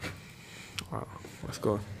Wow, let's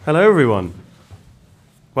go. Hello, everyone.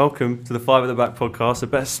 Welcome to the Five at the Back podcast, the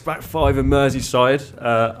best back five in Merseyside.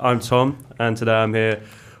 I'm Tom, and today I'm here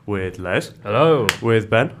with Les. Hello. With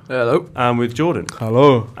Ben. Hello. And with Jordan.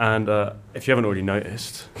 Hello. And if you haven't already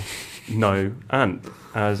noticed, no Ant.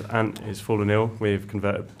 As Ant is fallen ill, we've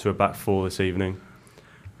converted to a back four this evening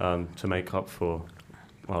to make up for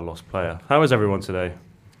our lost player. How is everyone today?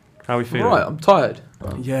 How are we feeling? Right, I'm tired.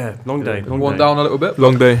 Yeah, long day. Worn down a little bit.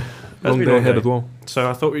 Long day. Has Long been day a long ahead day. as well. So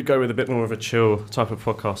I thought we'd go with a bit more of a chill type of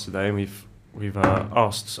podcast today, and we've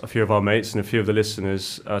asked a few of our mates and a few of the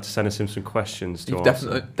listeners to send us in some questions to You've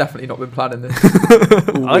answer. definitely not been planning this.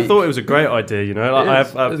 I thought it was a great idea, you know. It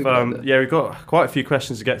is a good idea. Yeah, we've got quite a few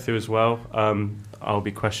questions to get through as well. I'll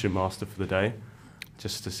be question master for the day,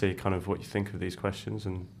 just to see kind of what you think of these questions,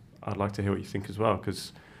 and I'd like to hear what you think as well,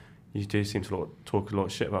 because you do seem to talk a lot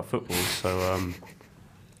of shit about football. So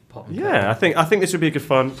yeah, I think this would be a good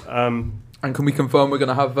fun. And can we confirm we're going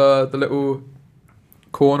to have the little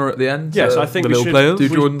corner at the end? Yes, I think the we little should players? do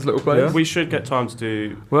Jordan's little players. We should get time to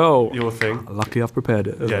do Well, your thing. lucky I've prepared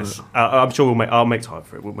it. Yes, I'm sure I'll make time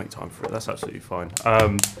for it. We'll make time for it. That's absolutely fine.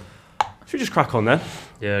 Should we just crack on then?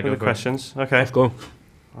 Yeah, With go the for it. questions. Okay. Let's go.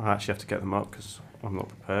 I actually have to get them up because I'm not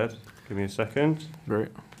prepared. Give me a second. Great.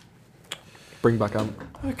 Bring back Ant.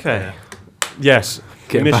 Okay. Yes.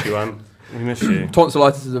 Get we miss back. you, Ant. We miss you.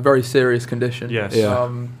 Tonsillitis is a very serious condition. Yes. Yeah.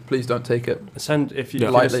 Please don't take it. Send if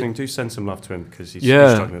you're Lightly. listening, do send some love to him because he's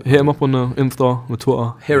Yeah, struggling. with hit him that. up on the Insta, the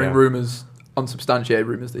Twitter. Hearing Yeah. rumours, unsubstantiated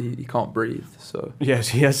rumours that he can't breathe. So Yes,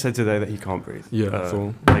 he has said today that he can't breathe. Yeah,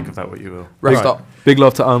 so Make of that what you will. rest Right. up. big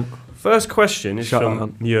love to Ant. First question is Shout out, from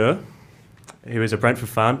Ant. Muir, who is a Brentford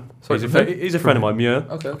fan. Sorry, He's a friend of mine, Muir.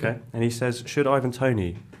 Okay. Okay. And he says, should Ivan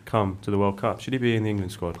Toney come to the World Cup? Should he be in the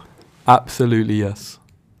England squad? Absolutely yes.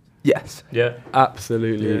 Yes. Yeah.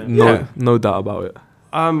 Absolutely. Yeah. No, Yeah. no doubt about it.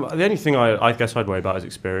 The only thing I guess I'd worry about is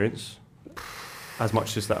experience. As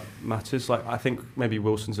much as that matters, like I think maybe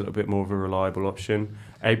Wilson's a little bit more of a reliable option.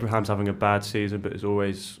 Abraham's having a bad season, but is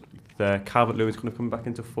always there. Calvert-Lewin's kind of coming back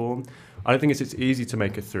into form. I don't think it's easy to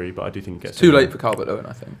make a three, but I do think it gets Too in late there. for Calvert-Lewin,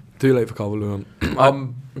 I think. Too late for Calvert-Lewin.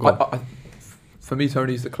 For me,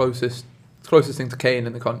 Tony's the closest thing to Kane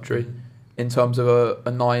in the country in terms of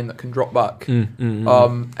a nine that can drop back.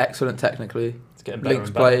 Excellent technically, It's getting better linked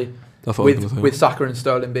and better. play That's what I was going to say. with Saka and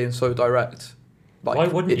Sterling being so direct. Like Why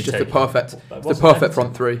wouldn't it's you just the take perfect, him? it's the perfect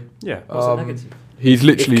front three. Yeah. What's the Um, negative? He's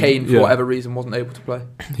literally. If Kane, for yeah. whatever reason, wasn't able to play.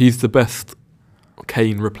 He's the best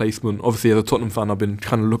Kane replacement. Obviously, as a Tottenham fan, I've been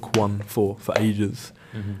trying to look one for ages.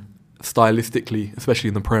 Stylistically, especially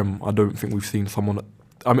in the Prem, I don't think we've seen someone.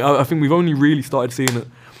 I think we've only really started seeing it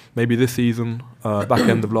maybe this season, back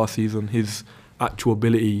end of last season. His actual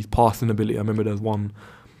ability, his passing ability. I remember there was one.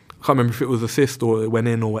 I can't remember if it was assist or it went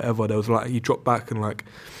in or whatever. There was like he dropped back and like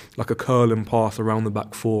a curling pass around the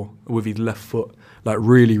back four with his left foot. Like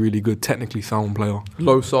really, really good, technically sound player.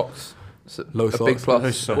 Low socks. Low a socks. big plus.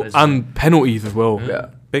 Low socks. And penalties as well. Yeah.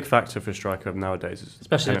 Big factor for a striker nowadays is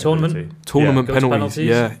Especially in penalty tournament. ability. Tournament Yeah, goes to penalties.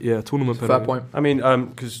 penalties. Yeah, tournament Fair penalties. point. I mean,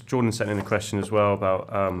 because Jordan sent in a question as well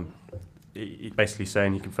about he basically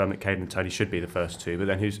saying he confirmed that Kane and Tony should be the first two, but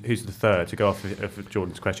then who's the third? To go off of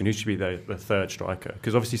Jordan's question, who should be the third striker?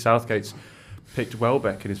 Because obviously Southgate's picked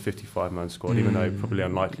Welbeck in his 55-man squad, even though probably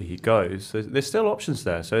unlikely he goes. There's still options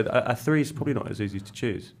there, so a three is probably not as easy to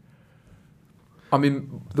choose. I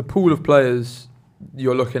mean, the pool of players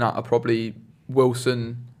you're looking at are probably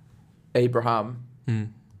Wilson, Abraham,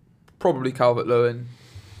 probably Calvert-Lewin.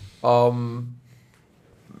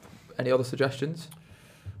 Any other suggestions?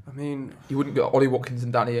 I mean, You wouldn't get Ollie Watkins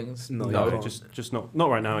and Danny Ings. No, no, can't. just not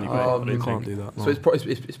right now anyway. I Um, don't You can't think. do that. So no.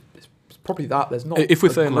 it's probably that. There's not If we're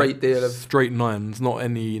a saying great like deal of straight nines, none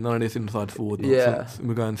of this inside forward Yeah. nonsense.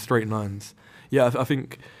 We're going straight nines. Yeah, I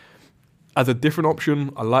think as a different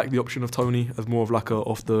option, I like the option of Tony as more of like a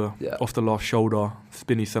off the last shoulder,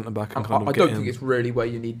 spinny centre back, and kind of I get don't in. think it's really where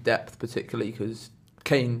you need depth, particularly because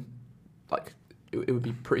Kane, like, it would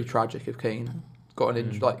be pretty tragic if Kane got an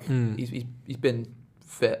injury. Like, he's been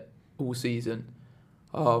fit all season.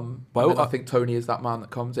 But I think Tony is that man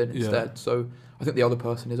that comes in instead. So I think the other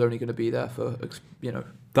person is only going to be there for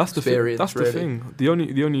That's the thing. experience. That's really. the thing.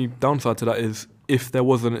 The only downside to that is if there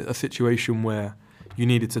wasn't a situation where you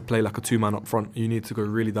needed to play like a two-man up front, you need to go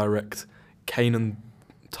really direct. Kane and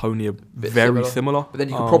Tony are very similar. But then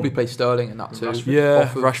you could probably play Sterling in that too. Rashford. Yeah,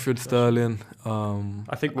 Off of- Rashford, Sterling. I think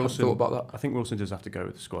I hadn't Wilson. thought about that. I think Wilson does have to go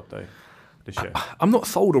with the squad though this year. I'm not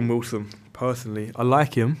sold on Wilson personally. I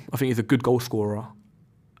like him. I think he's a good goal scorer.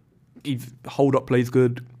 His hold up plays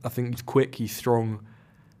good. I think he's quick. He's strong.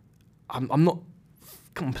 I'm not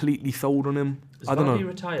completely sold on him. Is I don't Vardy know.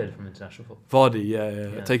 retired from international football? Vardy,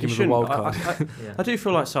 yeah. Take him He as a wild shouldn't. card. Yeah. I do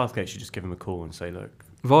feel like Southgate should just give him a call and say, look,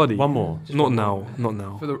 Vardy, one more. not now.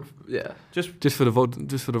 Just for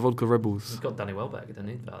the vodka rebels. He's got Danny Welbeck, he doesn't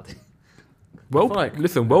need Vardy.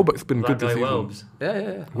 Listen, Welbeck's been That good guy this season. Welbs.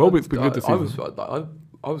 Yeah. Welbeck's been good this I season.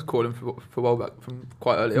 I was calling for Welbeck from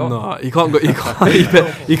quite early on. Nah, he can't go.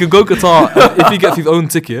 He can go Qatar if he gets his own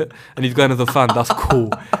ticket and he's going as a fan. That's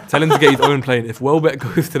cool. Tell him to get his own plane. If Welbeck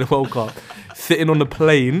goes to the World Cup, sitting on the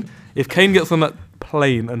plane, if Kane gets on that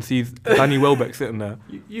plane and sees Danny Welbeck sitting there,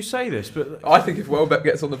 You say this, but I think if Welbeck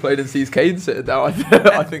gets on the plane and sees Kane sitting there,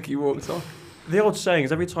 I think he walks off. the old saying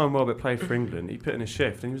is every time Welbeck played for England, he put in a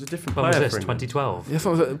shift and he was a different When was player this? for England. 2012?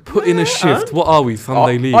 yes, put in a shift. What are we,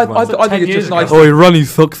 Sunday League? I Man? think it's 10 just years nice. Oh, he run his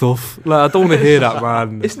socks off. Like, I don't want to hear that,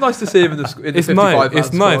 man. It's nice to see him in the It's 55 nice. man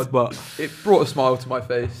It's nice, squad. but It brought a smile to my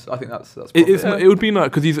face. I think that's it would be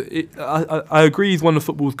nice because I agree he's one of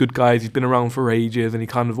football's good guys. He's been around for ages and he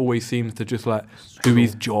kind of always seems to just like do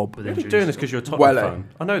his job. With You're injuries. doing this because you're a Tottenham Well, fan.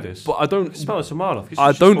 I know this. But I don't. It smells a mile off.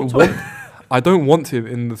 I don't want him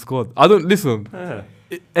in the squad. I don't listen. Yeah.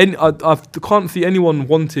 I can't see anyone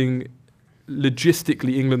wanting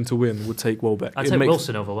logistically England to win would take Welbeck. I'd take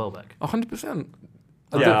Wilson over Welbeck. 100%.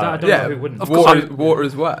 I Yeah. don't know who wouldn't. Of course. Water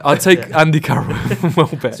is wet. I'd take Yeah. Andy Carroll and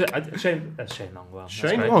Welbeck. So, Shane Long. Well, that's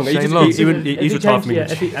Shane great. Long. Shane Long. He's retired from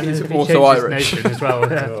England. He's also Irish. Nation as well.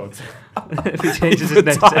 Yeah. God. If he changes his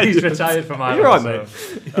name, he's retired from Ireland. You're right,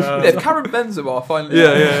 so, mate. If Karen Benzema finally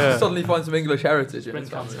Yeah. suddenly finds some English heritage in his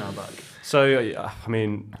Brentford's family. now back. So, I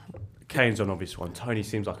mean, Kane's an obvious one. Tony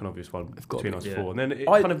seems like an obvious one It's gotta between be. us Yeah. four. And then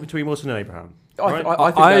I- kind of between Wilson and Abraham. I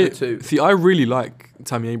Right? think they're the two. See, I really like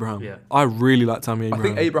Tammy Abraham. Yeah. I really like Tammy I Abraham.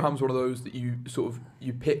 think Abraham's one of those that you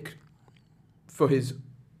you pick for his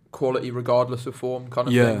quality regardless of form kind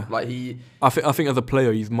of Yeah. thing. Like he, I think as a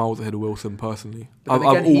player, he's miles ahead of Wilson personally. but I've then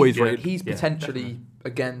again, always yeah. rated. he's Yeah, potentially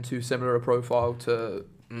again too similar a profile to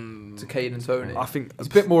Kane and Tony. I think He's a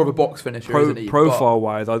bit more of a box finisher, isn't he? profile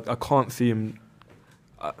wise, I can't see him.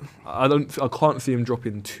 I can't see him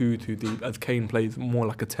dropping too deep as Kane plays more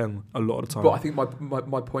like a 10 a lot of the time. But I think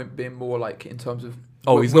my point being more like in terms of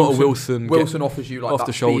he's not a Wilson. Wilson offers you like off that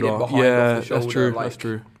the speed in shoulder. behind, Yeah, off the shoulder, that's true. Like, That's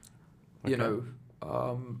true. You Okay.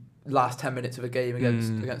 know, last 10 minutes of a game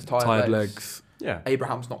against Tired legs. Yeah.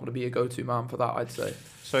 Abraham's not going to be a go-to man for that, I'd say.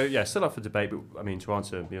 So, yeah, still up for debate. But, I mean, to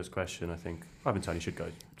answer Neil's question, I think Ivan Toney should go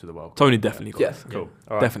to the World Cup. Tony definitely goes. Yes. Cool.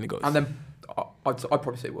 All right. Definitely goes. And then I'd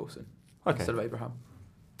probably say Wilson Okay. instead of Abraham.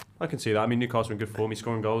 I can see that. I mean, Newcastle in good form. He's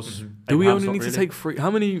scoring goals. Do we Abraham's only not need to really. take three? How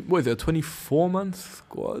many? What is it? A 24-man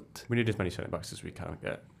squad? We need as many centre backs as we can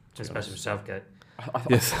get. Especially with Southgate.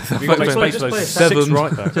 Yes. We've got to make space Just for play those a six seven.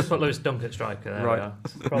 right backs. Just put Lewis Dunk at striker. There Right. we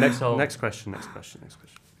are. Problem solved. Next question.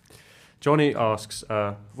 Johnny asks,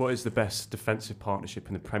 what is the best defensive partnership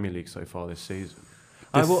in the Premier League so far this season?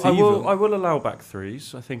 I This will season? allow back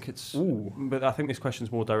threes. I think it's, Ooh. but I think this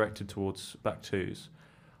question's more directed towards back twos.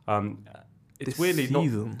 It's This weirdly not.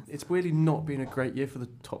 season. It's weirdly not been a great year for the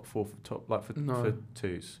top four, for No.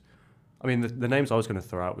 twos. I mean, the names I was going to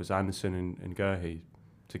throw out was Anderson and Gurhey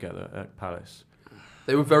together at Palace.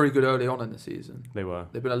 They were very good early on in the season. They were.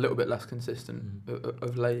 They've been a little bit less consistent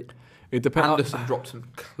of late. It depends. Anderson dropped some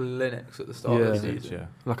clinics at the start of the Yeah. season. Yeah.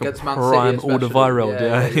 Like Against a Man City prime order especially. viral.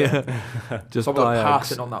 Yeah, Yeah. Just Some of the Diags.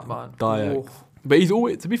 passing on that man. Diags. Oh. But he's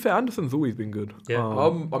always, to be fair, Anderson's always been good. Yeah.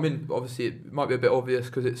 I mean, obviously it might be a bit obvious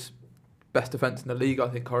because it's best defence in the league, I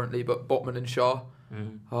think, currently. But Botman and Shaw.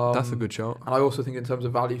 That's a good shout. And I also think in terms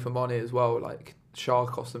of value for money as well, like Shaw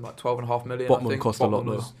cost them like 12.5 million. Botman I think. cost a lot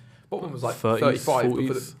Botman was like 30s, 35, but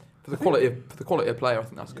 40s. for the quality of player, I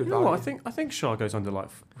think that's good You know value. what, I think Shaw goes under got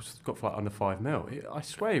for like under 5 mil. I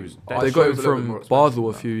swear he was. Oh, They I'm got sure him it was a little bit from more expensive Basel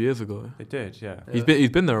a than few years ago. They did, yeah. Yeah. He's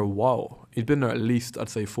been there a while. He's been there at least, I'd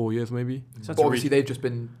say, 4 years maybe. So But obviously they've just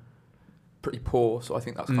been pretty poor, so I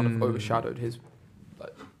think that's kind of overshadowed his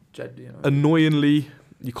like Jed, you know. Annoyingly,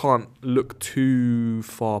 you can't look too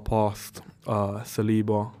far past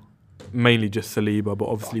Saliba. Mainly just Saliba, but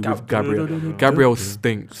obviously with Gabriel. Gabriel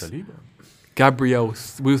stinks. Saliba. Gabriel,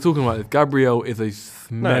 we were talking about this. Gabriel is a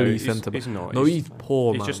smelly he's- centre back. he's not. No, he's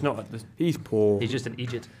poor, He's man. just not. At the, He's poor. He's just an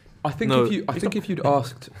Egypt. I think No, if you'd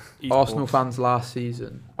asked He's Arsenal poor. fans last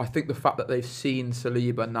season, I think the fact that they've seen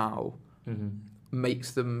Saliba now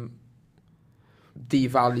makes them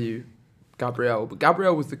devalue Gabriel. But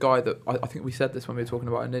Gabriel was the guy that I think we said this when we were talking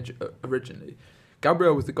about originally.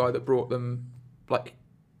 Gabriel was the guy that brought them like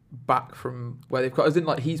back from where they've got. As in,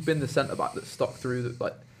 like he's been the centre back that stuck through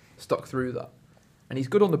that, and he's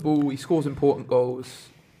good on the ball. He scores important goals.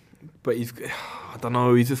 But he's, I don't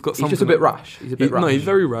know. He's just got He's something. just a bit rash. He's a bit rash. No, he's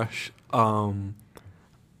very rash.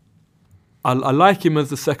 I like him as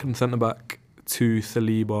the second centre back to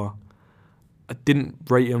Saliba. I didn't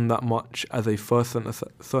rate him that much as a first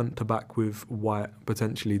centre back with White.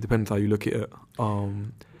 Potentially, depends how you look at it.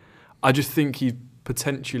 I just think he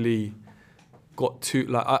potentially got too.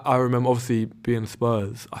 Like I remember, obviously being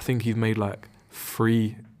Spurs, I think he's made like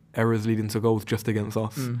 3 errors leading to goals just against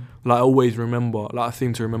us. Like I always remember, like I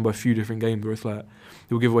seem to remember a few different games where it's like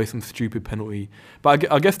he'll give away some stupid penalty.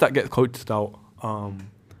 But I guess that gets coached out.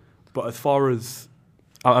 But as far as,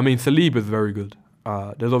 I mean, Saliba's very good.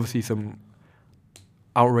 There's obviously some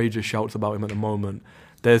outrageous shouts about him at the moment.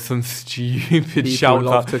 There's some stupid People shouts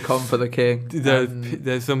love out. to come for the king.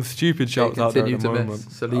 There's some stupid shouts out there at the moment.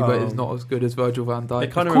 Saliba is not as good as Virgil van Dijk.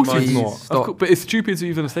 It kind Of of course he's reminds not. But it's stupid to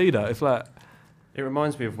even say that. It's like, It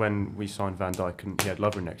reminds me of when we signed Van Dijk and he had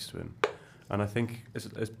Lovren next to him. And I think,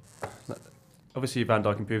 obviously Van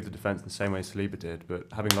Dijk improved the defence in the same way Saliba did, but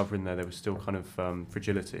having Lovren there was still kind of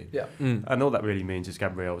fragility. Yeah, And all that really means is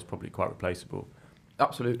Gabriel was probably quite replaceable.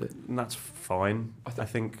 absolutely. And that's fine. I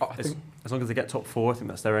think I as long as they get top 4, I think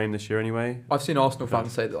that's their aim this year anyway. I've seen Arsenal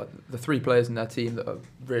fans say that like, the 3 players in their team that are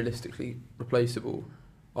realistically replaceable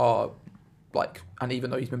are like, and even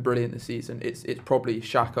though he's been brilliant this season, it's probably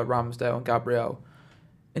Xhaka, Ramsdale, and Gabriel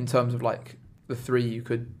in terms of like the 3 you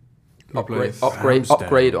could upgrade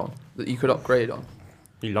on. That you could upgrade on.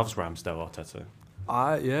 He loves Ramsdale, Arteta.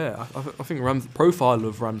 I think profile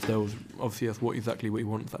of Ramsdale is obviously that's exactly what he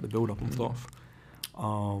wants at the build up and stuff.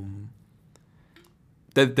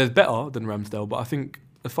 There's better than Ramsdale, but I think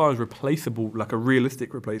as far as replaceable, like a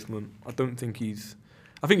realistic replacement, I don't think he's.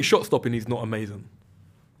 I think shot stopping he's not amazing.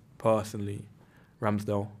 Personally,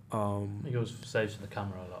 Ramsdale. He goes for saves for the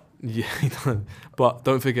camera a lot. Yeah, he does. But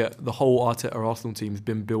don't forget, the whole Arteta Arsenal team's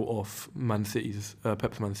been built off Man City's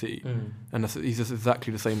Pep's Man City, and he's just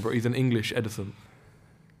exactly the same. Bro, he's an English Edison.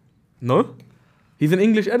 No, he's an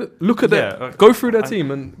English Edison. Look at that. Go through their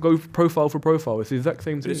team and go profile for profile. It's the exact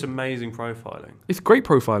same team. It's amazing profiling. It's great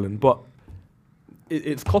profiling, but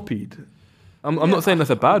it's copied. I'm not saying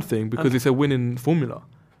that's a bad thing because it's a winning formula.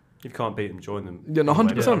 If you can't beat them, join them. Yeah, no,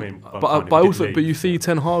 100%. But you see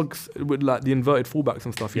Ten Hag's with like the inverted fullbacks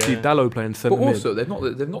and stuff. You see Dalot playing centre mid. But also,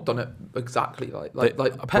 they've not done it exactly like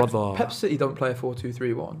Pep City don't play a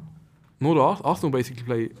 4-2-3-1. No, Arsenal basically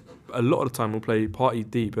play a lot of the time. Will play party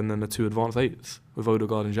deep and then the 2 advanced 8s with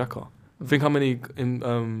Odegaard and Xhaka. Think how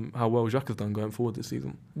well Xhaka's done going forward this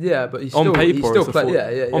season. Yeah, but he's on still paper. he's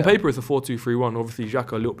still On paper, it's a 4-2-3-1. Obviously,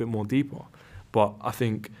 Xhaka a little bit more deeper, but I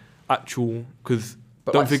think because.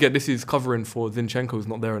 Don't forget, this is covering for Zinchenko's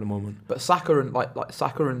not there at the moment. But Saka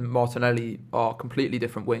and Martinelli are completely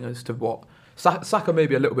different wingers to what Saka may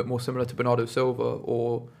be a little bit more similar to Bernardo Silva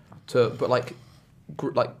but like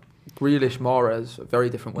Grealish, Mahrez, are very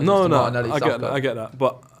different wingers to Martinelli. I get that.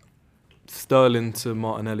 But Sterling to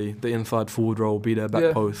Martinelli, the inside forward role, be their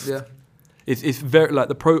back post. Yeah, it's very like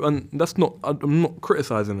the pro, and that's not. I'm not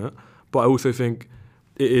criticising it, but I also think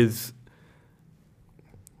it is.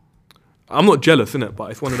 I'm not jealous, innit?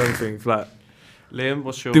 But it's one of those things. Like, Liam,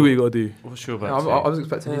 what's your? Do what you gotta do. What's your I was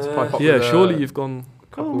expecting you to pipe up. Yeah, surely you've gone.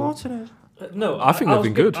 Come on, Martinez. No, I think they've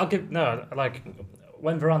been good.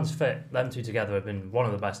 When Varane's fit, them 2 together have been one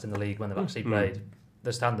of the best in the league when they've actually played.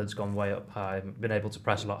 The standard's gone way up high. Been able to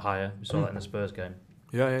press a lot higher. We saw that in the Spurs game.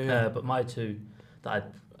 Yeah. But my 2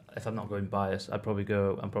 that if I'm not going biased, I'm probably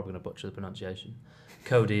going to butcher the pronunciation.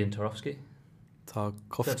 Cody and Tarkowski.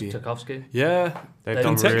 Tarkowski. Yeah, they've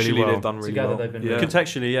done really well. They've done really Together well. they've been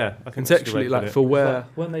Contextually, yeah. I think contextually, like for where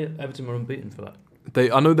weren't they Everton were unbeaten for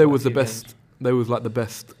that? I know there was the best. There was like the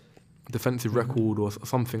best defensive record or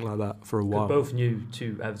something like that for a while. Both new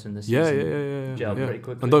to Everton this season. Yeah. Pretty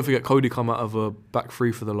quickly. And don't forget, Cody come out of a back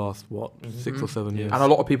 3 for the last 6 or 7 years. And a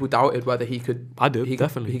lot of people doubted whether he could.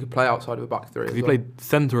 Definitely. He could play outside of a back 3. He played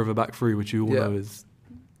centre of a back 3, which you all know is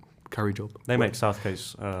carry job. They make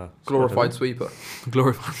Southgate's glorified sweeper.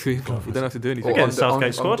 Glorified sweeper. You don't have to do anything. Against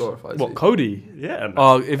Southgate squad. What, Cody? Yeah.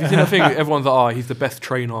 If you see the thing, everyone's like, he's the best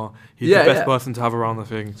trainer. He's the best person to have around the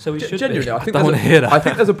thing. So he should genuinely. be. I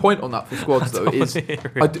think there's a point on that for squads though.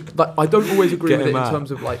 I don't always agree with it in terms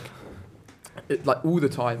of like all the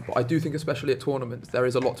time, but I do think especially at tournaments there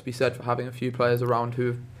is a lot to be said for having a few players around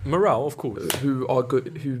morale, of course, who are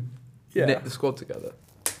good, who knit the squad together.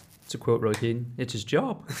 To quote Roy Keane, it's his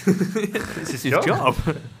job. It's his job.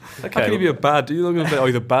 How can he be a bad? You're not going to say,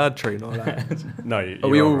 he's a bad trainer. Like. No. Are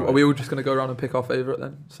we all just going to go around and pick our favourite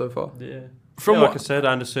then so far? Yeah. Like I said,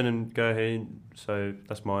 Anderson and Guehi, so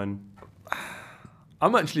that's mine.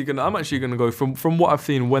 I'm actually gonna go from what I've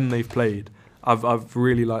seen when they've played. I've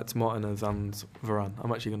really liked Martinez and Varane.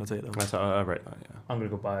 I'm actually gonna take them. I rate that. Yeah. I'm gonna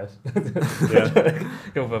go bias. Yeah.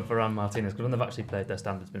 Go for Varane Martinez because when they've actually played, their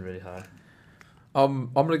standard's been really high.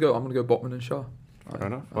 I'm gonna go Botman and Shaw. Fair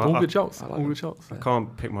enough. All good shouts. I like All it. good shouts. I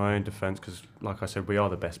can't pick my own defence because, like I said, we are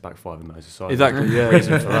the best back five in Merseyside. Exactly. Yeah.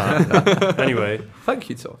 Reason for that. Anyway, Thank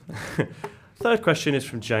you, Tom. third question is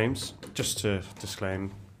from James. Just to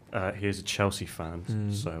disclaim, he is a Chelsea fan.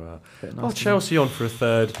 Chelsea on for a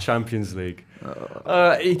third Champions League.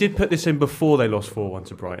 He did put this in before they lost 4-1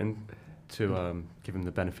 to Brighton to give him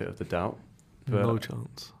the benefit of the doubt. But No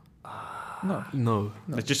chance. No.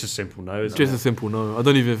 it's just a simple no, isn't Just it? a simple no. I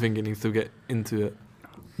don't even think it needs to get into it.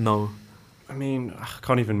 No. I mean, I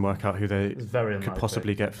can't even work out who they It's very could unlikely.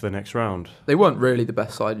 possibly get for the next round. They weren't really the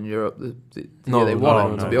best side in Europe. The No, year they won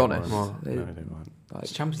no, it, to be no, honest. no. They- No, they weren't. like,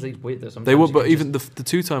 It's Champions League weird though. They Sometimes were, you but can even the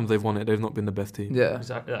 2 times they've won it, they've not been the best team. yeah.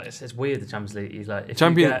 Exactly. It's weird, the Champions League. He's like, if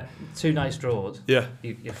Champion- you get 2 nice draws, Yeah.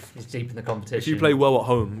 you're deep in the competition. If you play well at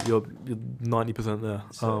home, you're 90% there.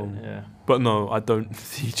 So, yeah. But no, I don't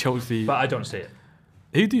see Chelsea. But I don't see it.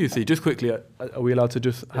 Who do you see? Just quickly, are we allowed to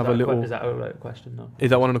just have a little? Is that a question? No. Is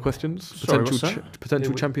that one of the questions? Sorry, what's that?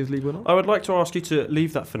 Potential Who- Champions League winner. I would like to ask you to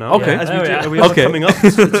leave that for now. Okay. As we Oh, do, yeah. we are Okay. coming up to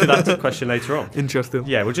that question later on. Interesting.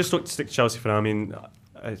 Yeah, we'll just stick to Chelsea for now. I mean,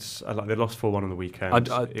 they lost 4-1 on the weekend.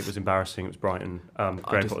 It was embarrassing. It was Brighton.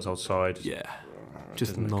 Graham Potter's old side. Yeah.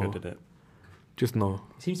 Just Didn't look no. good, did it? Just no.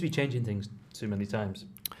 He seems to be changing things too many times.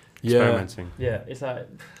 Yeah. Experimenting. Yeah, it's like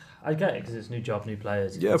I get it because it's new job, new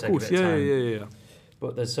players. It Yeah, can of take a course. bit of Yeah. time.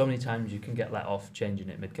 But there's so many times you can get let off changing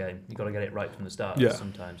it mid-game. You've got to get it right from the start. Yeah.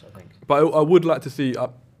 Sometimes I think. But I would like to see.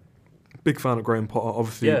 Big fan of Graham Potter.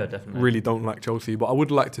 Obviously, Yeah, definitely. really don't like Chelsea, but I would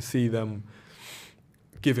like to see them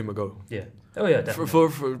give him a go. Yeah. Oh yeah, definitely.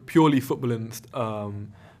 For purely footballing.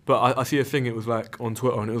 But I see a thing. It was like on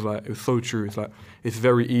Twitter, and it was so true. It's like it's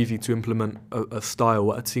very easy to implement a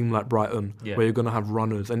style at a team like Brighton, Yeah. where you're gonna have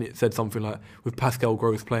runners. And it said something like with Pascal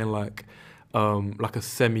Gross playing like a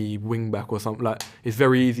semi wing back or something. Like it's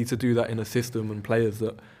very easy to do that in a system and players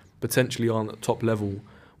that potentially aren't at top level.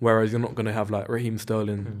 Whereas you're not gonna have like Raheem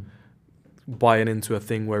Sterling buying into a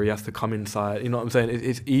thing where he has to come inside. You know what I'm saying?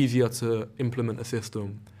 It's easier to implement a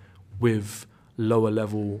system with lower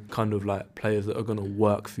level kind of like players that are going to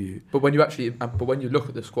work for you. But when you look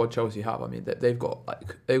at the squad Chelsea have, I mean, they've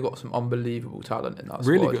got some unbelievable talent in that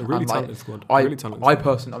Really squad. good, really And, talented squad. I Really talented I squad.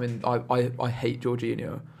 personally, I mean, I hate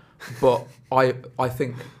Jorginho, but I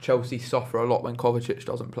think Chelsea suffer a lot when Kovacic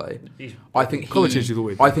doesn't play. I think Kovacic is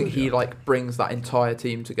always. he like brings that entire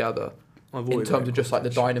team together in terms of just like the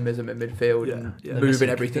dynamism in midfield Yeah, and yeah. They're moving missing-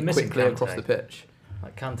 everything they're missing quickly across Kante. the pitch.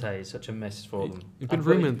 Like Kante is such a miss for them. He's been And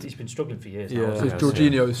really, rumoured. He's been struggling for years. Yeah. now. Because Yeah,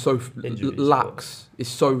 Jorginho is so Injuries, lax, is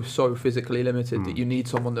so physically limited that you need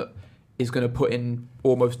someone that is going to put in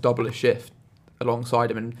almost double a shift alongside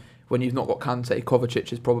him. And when you've not got Kante,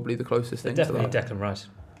 Kovacic is probably the closest They're thing to definitely that. Declan Rice.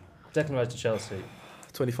 Declan Rice to Chelsea.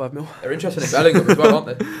 25 mil. They're interested in Bellingham as well,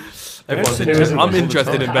 aren't they? I'm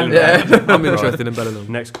interested in Bellingham. Yeah. I'm interested in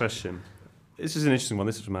Bellingham. Next question. This is an interesting one.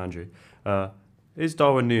 This is from Andrew. Is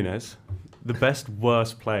Darwin Núñez the best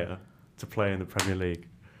worst player to play in the Premier League?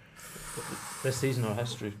 This season or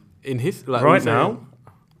history? In his like Right we say- now?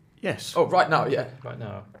 Yes. Oh, right now, yeah. Right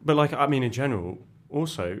now. But I mean, in general,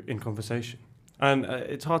 also in conversation. And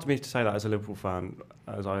it's hard to me to say that as a Liverpool fan,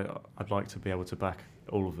 as I'd like to be able to back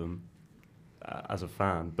all of them as a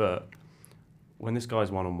fan. But when this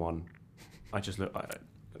guy's one-on-one, I just look.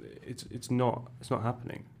 It's not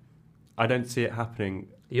happening. I don't see it happening.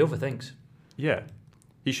 He overthinks. Yeah,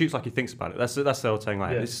 he shoots like he thinks about it. That's the old saying.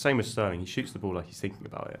 Like Yeah. it's the same as Sterling. He shoots the ball like he's thinking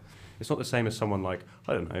about it. It's not the same as someone like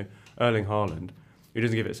I don't know Erling Haaland, who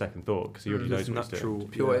doesn't give it a second thought because he already knows Just what he's doing. natural,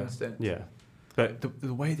 Pure yeah. instinct. Yeah. But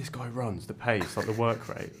the way this guy runs, the pace, like the work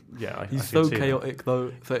rate, I He's can so see that. chaotic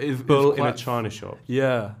though. So it is Bull it's in a quite- china shop.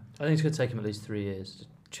 Yeah. I think it's going to take him at least 3 years to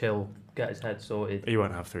chill, get his head sorted. He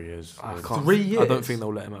won't have 3 years. I Yes. can't. 3 I don't years? think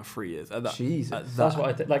they'll let him have 3 years. At that, Jesus. at That's that- what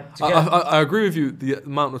I think. Like to I, get, I agree with you. The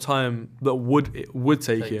amount of time that it would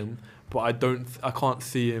take Take. him, but I can't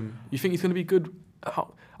see him. You think he's going to be good?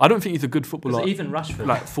 I don't think he's a good footballer. even Rashford,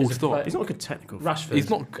 like, full is a- stop. He's not a good technical. Rashford He's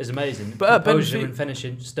not- is amazing, but at composure Benfica- and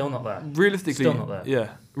finishing still not there. Realistically, Still not there. yeah.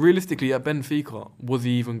 Realistically, at Benfica, was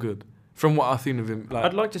he even good? From what I've seen of him,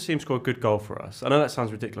 I'd like to see him score a good goal for us. I know that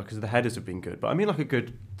sounds ridiculous because the headers have been good, but I mean like a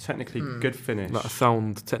good, technically good finish. like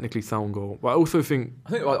a technically sound goal. But I also think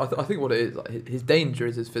I think what it is, like, his danger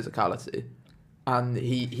is his physicality, and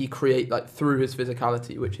he create like through his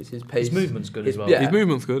physicality, which is his pace. His movement's good his- as well. yeah. his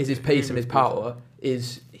movement's good. Is his pace and his power.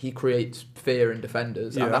 Is he creates fear in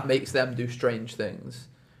defenders, Yeah. and that makes them do strange things,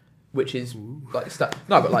 which is like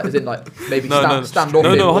as in like maybe stand off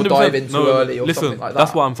him or 100%. dive in too No, early or listen, something like that.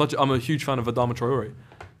 that's why I'm a huge fan of Adama Traore.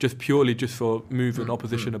 just purely just for moving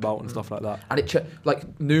opposition about and stuff like that. And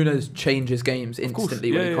like Nunes changes games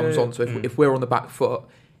instantly when he comes on. So if we're on the back foot,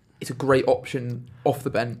 it's a great option off the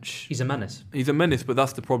bench. He's a menace. He's a menace, but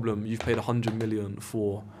that's the problem. You've paid 100 million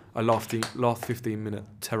for a last 15-minute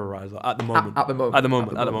terrorizer at the moment. At the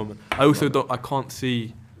moment. I also I can't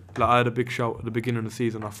see. Like I had a big shout at the beginning of the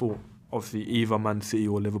season. I thought obviously either Man City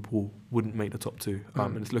or Liverpool wouldn't make the top two,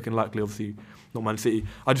 and it's looking likely. Obviously, not Man City.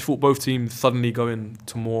 I just thought both teams suddenly going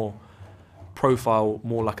to more profile,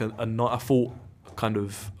 more like a I thought kind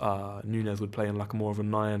of Nunes would play in like more of a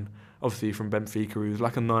 9. Obviously from Benfica, he was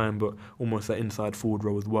like a 9, but almost that inside forward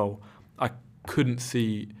role as well. I couldn't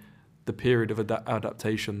see the period of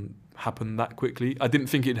adaptation happen that quickly. I didn't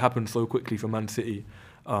think it'd happen so quickly for Man City.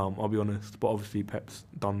 I'll be honest, but obviously Pep's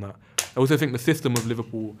done that. I also think the system of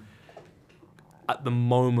Liverpool at the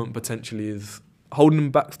moment potentially is holding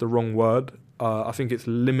them back's the wrong word. I think it's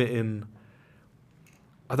limiting.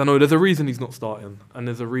 I don't know. There's a reason he's not starting, and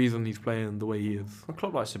there's a reason he's playing the way he is. Well,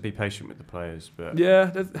 Klopp likes to be patient with the players, but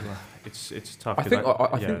it's tough. I think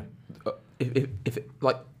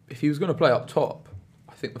if he was going to play up top,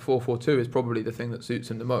 I think the 4-4-2 is probably the thing that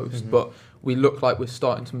suits him the most. But we look like we're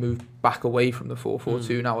starting to move back away from the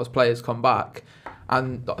 4-4-2 now as players come back.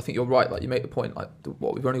 And I think you're right. Like you make the point. Like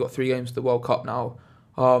we've only got 3 games to the World Cup now.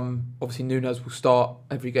 Obviously Nunes will start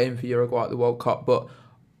every game for Uruguay at the World Cup, but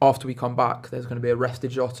after we come back, there's going to be a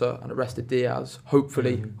rested Jota and a rested Diaz.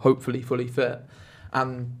 Hopefully fully fit.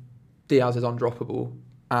 And Diaz is undroppable,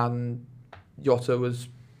 and Jota was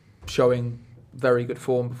showing very good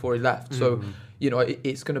form before he left. So.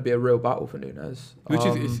 It's going to be a real battle for Nunes. Which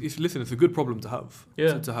it's a good problem to have.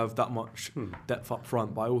 Yeah. To have that much depth up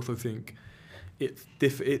front, but I also think it's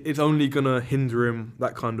only going to hinder him,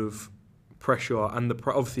 that kind of pressure, and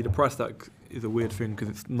obviously the price tag is a weird thing because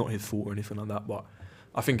it's not his fault or anything like that. But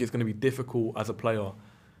I think it's going to be difficult as a player.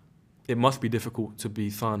 It must be difficult to be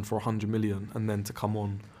signed for 100 million and then to come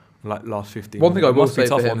on like last 15. One thing I will say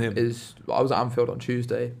for him is I was at Anfield on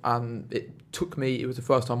Tuesday, and it was the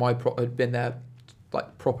first time I had been there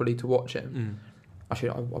like properly to watch him.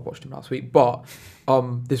 Actually, I watched him last week, but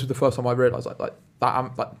this was the first time I realised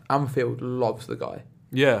that Anfield loves the guy.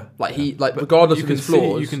 Yeah, regardless of his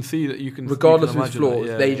flaws, you can see that you can. Regardless of his flaws,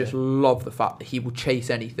 they just love the fact that he will chase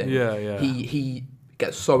anything. Yeah. He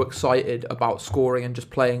gets so excited about scoring and just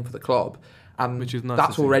playing for the club, and which is nice.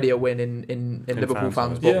 That's already a win in Liverpool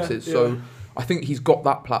fans' boxes. Yeah. So I think he's got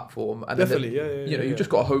that platform, and definitely, you've just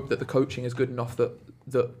got to hope that the coaching is good enough that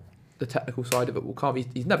the technical side of it will come.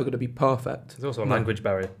 He's never going to be perfect. There's also a language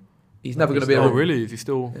barrier. He's never going to be. Oh, really? Is he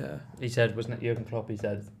still? Yeah. He said, wasn't it Jurgen Klopp? He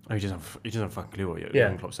said. Oh, he doesn't have a fucking clue what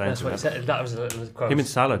Jurgen Klopp's saying. That's what he said. That was a quote. Him and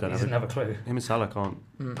Salah doesn't have a clue. Him and Salah can't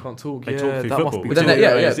talk. They talk through football. But then, I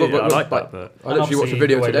like that. But I literally watched a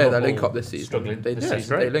video today. They link up this season. Struggling. They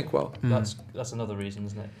link well. That's another reason,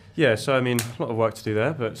 isn't it? Yeah. So I mean, a lot of work to do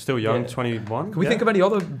there, but still young, 21. Can we think of any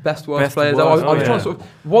other best worst players? I was trying to sort of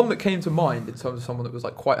one that came to mind in terms of someone that was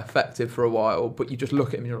like quite effective for a while, but you just look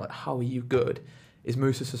at him and you're like, how are you good? Is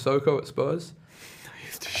Moussa Sissoko at Spurs?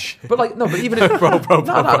 But even if because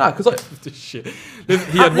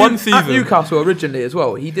he had one season at Newcastle originally as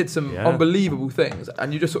well. He did some unbelievable things,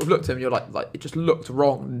 and you just sort of looked at him. And you're like it just looked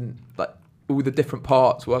wrong, like all the different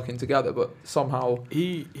parts working together. But somehow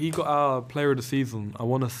he got our player of the season. He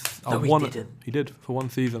didn't. He did for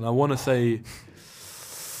one season. I want to say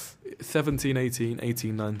 17, 18,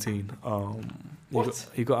 18, 19.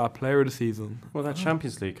 He got our player of the season. Well, that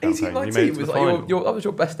Champions League campaign, 18-19 was like that was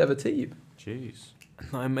your best ever team. Jeez.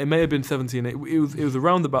 No, it may have been 17. It was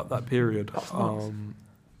around about that period.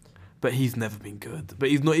 But he's never been good. But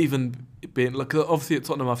he's not even been like obviously at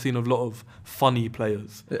Tottenham. I've seen a lot of funny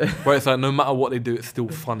players where it's like no matter what they do, it's still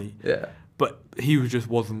funny. Yeah. But he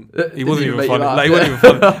wasn't even funny. Like, he wasn't even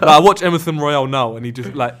funny. Like, I watch Emerson Royale now, and he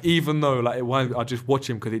just like even though like I just watch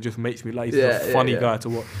him because it just makes me like he's a funny guy to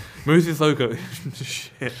watch. Moussa Sissoko, just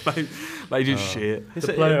shit. Like just shit.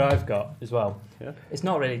 The player I've got as well. Yeah. It's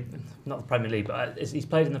not the Premier League, but he's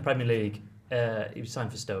played in the Premier League. He was signed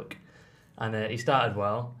for Stoke, and he started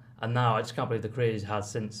well. And now I just can't believe the career he's had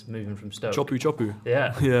since moving from Stoke. Chopu.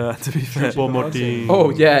 Yeah. Yeah, to be fair. Choupo-Moting.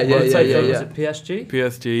 Oh, yeah. Was it PSG?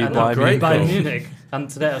 PSG, and Bayern Munich. And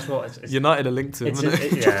today I saw United are linked to him, isn't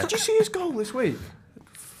it? Yeah. Did you see his goal this week?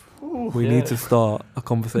 We need to start a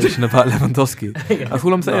conversation about Lewandowski. That's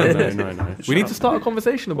all I'm saying. No. We need to start a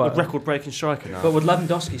conversation about record-breaking striker now. But would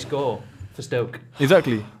Lewandowski score for Stoke?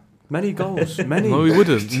 Exactly. Many goals. Many. No, he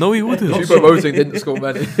wouldn't. Choupo-Moting didn't score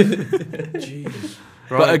many. Jeez.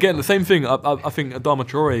 Right. But again, the same thing. I think Adama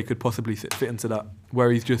Traore could possibly fit into that,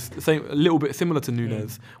 where he's just a little bit similar to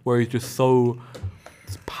Nunes, where he's just so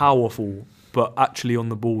powerful but actually on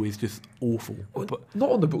the ball he's just awful. But Not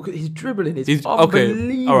on the ball. His dribbling is he's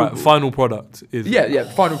unbelievable. All right, final product is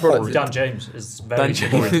Final product. Dan James is very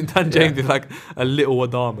Dan James is like a little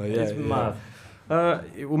Adama. It's mad.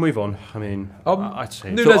 We'll move on. I mean, I'd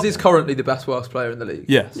say Nunes is currently the best Welsh player in the league.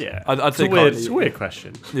 Yes. Yeah, I'd say it's a weird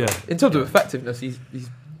question. Yeah. In terms of effectiveness, he's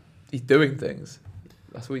doing things.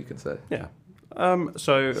 That's what you can say. Yeah.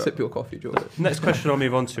 So Sip your coffee, George. next question I'll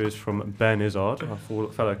move on to is from Ben Izzard, our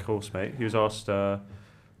fellow coursemate. He was asked,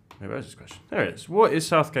 where's this question? There it is. What is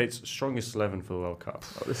Southgate's strongest 11 for the World Cup?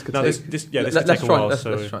 This could Now, take, this could let's take a try, while, let's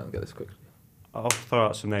so try and get this quickly. I'll throw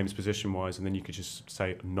out some names position-wise, and then you could just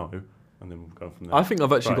say no, and then we'll go from there. I think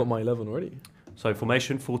I've actually Right. got my 11 already. So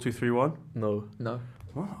formation, 4-2-3-1? No. No.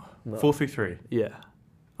 No. 4-3-3? Yeah.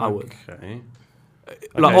 I would. Okay.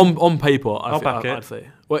 Like on paper, I'll back it. I'd say.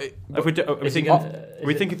 Wait, Are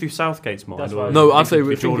we thinking through Southgate's mind? That's Or right. No, are we I'd say thinking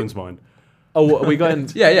we're through Jordan's mind. are we going?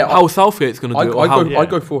 Yeah. How Southgate's going to do it? Or I'd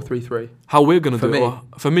go 4-3-3. how we're going to For do me. it? Or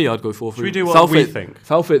for me, I'd go 4-3. Should we do what we think?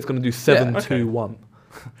 Southgate's going to do 7-2-1. okay.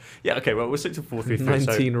 Yeah, okay, well, we'll stick to 4-3-3.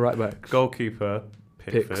 19 So right backs. goalkeeper,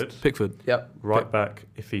 Pickford. Pickford. Yep. Right back,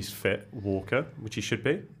 if he's fit, Walker, which he should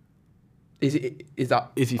be. Is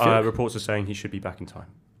that? Is he fit? Reports are saying he should be back in time.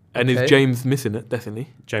 And Okay. is James missing it? Definitely.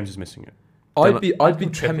 James is missing it. I'd be I'd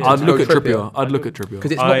tempted I'd to look go at Trippier. I'd look at Trippier.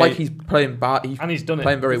 because it's not like he's playing bad. And he's done it.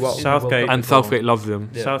 playing very well. Southgate- And Southgate loves him.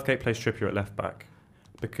 Yeah. Southgate plays Trippier at left back.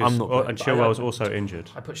 Because I'm not and playing. Chilwell's also injured.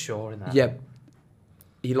 I put Shaw in there. Yeah.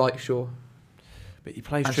 He likes Shaw, But he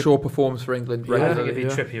plays and Trippier. Shaw performs for England I think regularly. it'd be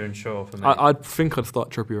Yeah. Trippier and Shaw for me. I'd think I'd start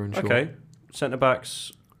Trippier and Shaw. Okay. Centre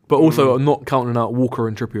backs, But also not counting out Walker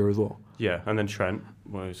and Trippier as well. yeah, and then Trent.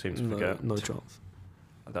 Well, we seem to No, forget. no chance.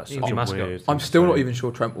 That's Even such a Mascot. weird. I'm thing still to not say. even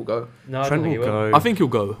sure Trent will go. No, I Trent don't think will he will. go. I think he'll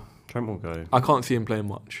go. Trent will go. I can't see him playing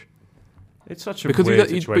much It's such a because weird but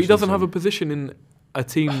situation. he doesn't have a to- position in a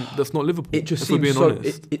team that's not Liverpool. It just if we're seems being so.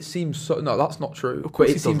 honest. It seems so. No, that's not true. Of But course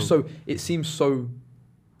it it seems so. It seems so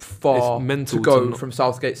far It's mental to go to not- from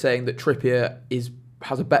Southgate saying that Trippier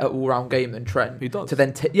has a better all-round game than Trent. He does. To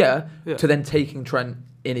then Yeah. to then taking Trent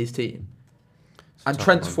in his team, It's a and tough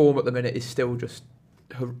Trent's one. form at the minute is still just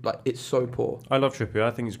like it's so poor. I love Trippier.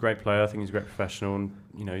 I think he's a great player. I think he's a great professional, and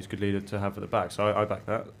he's a good leader to have at the back. So I back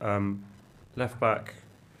that. Left back,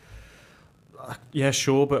 yeah,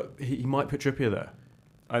 sure, but he might put Trippier there.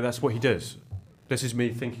 That's what he does. This is me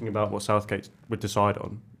thinking about what Southgate would decide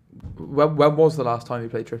on When was the last time he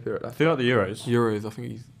played Trippier at left? throughout the Euros. Euros, I think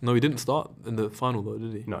he didn't start in the final though,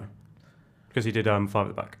 did he? No, because he did 5 at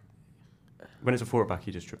the back. When it's a 4 at back,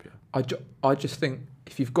 he does Trippier. I just think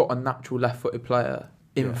if you've got a natural left-footed player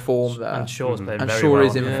in Yeah. form there, And Shaw's Mhm. playing And very Shaw well.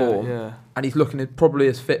 is in form. Yeah. and he's looking probably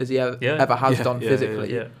as fit as he ever has Yeah, done yeah,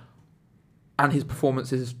 physically, Yeah. and his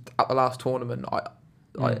performances at the last tournament,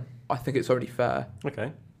 I think it's only fair.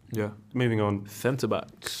 Okay, Yeah. moving on. Centre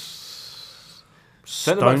backs.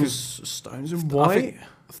 Centre-backs Stones and I White. think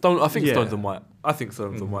I think Yeah. Stones and White. I think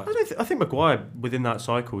Stones and White. I think Maguire within that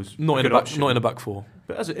cycle is Not a in a good back. option. Not in a back four.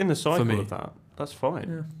 But as in the cycle me. of that, that's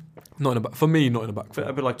fine. Yeah. Not in a back. For me, not in a back But a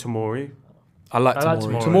four. bit like Tomori. I like I like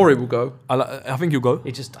Tomori. Tomori. Tomori will go. I think he'll go.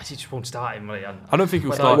 I just won't start him. Really. I don't think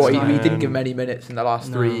he'll But start. What, Start he didn't um, give him any minutes in the last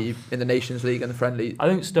No. 3 in the Nations League and the friendly. I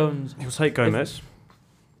think Stones. He'll take Gomez.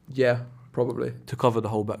 Yeah, probably. to cover the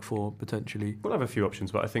whole back four potentially. We'll have a few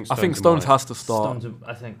options, but I think Stones has to start. Stones,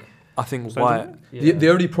 I think. I think Stones White. Yeah. The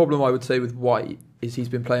only problem I would say with White is he's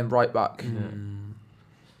been playing right back.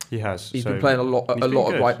 He has. He's so been playing a lot he's been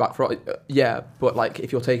of good. right back for yeah, but like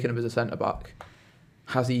if you're taking him as a centre back,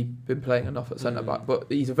 has he been playing enough at centre back? But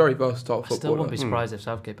he's a very versatile I still footballer. wouldn't be surprised if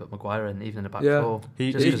Southgate put Maguire in, even in the back Yeah. four.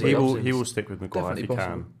 He, Just he, 'cause he of the will options. he will stick with Maguire if he Definitely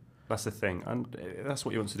can. possible. That's the thing, and that's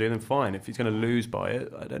what he wants to do. Then fine. If he's going to lose by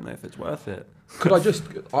it, I don't know if it's worth it. Could I just?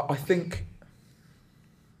 I think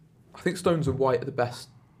Stones and White are the best.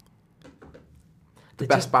 The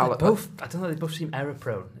best ballot. Both. I don't know. They both seem error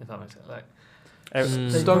prone. If that makes sense. Like,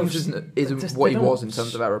 Mm. They Stones both- isn't just- what they he don't- was in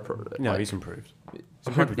terms of error. No, like, he's improved.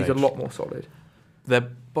 he's a lot more solid. They're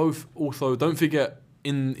both also. Don't forget,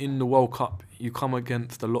 in the World Cup, you come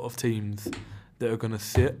against a lot of teams that are going to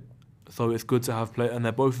sit. So it's good to have play, and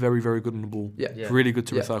they're both very, very good on the ball. Yeah. Yeah. It's really good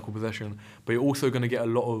to Yeah. recycle possession, but you're also going to get a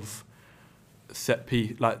lot of set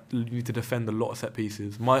piece. Like you need to defend a lot of set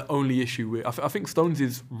pieces. My only issue with I think Stones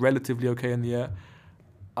is relatively okay in the air.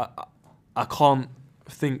 I can't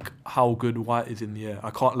think how good White is in the air. I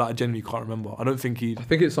genuinely can't remember. I don't think he. I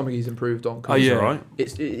think it's something he's improved on. 'cause Oh, yeah. He's all right.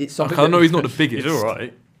 It's something. I know he's not the biggest. He's all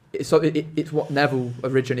right. It's what Neville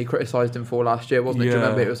originally criticised him for last year, wasn't it? Do you Yeah.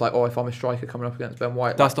 remember? It was like, oh, if I'm a striker coming up against Ben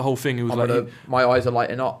White, That's the whole thing. It was I'm like, gonna- my eyes are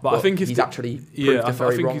lighting up. But I think he's it's actually proved yeah, him I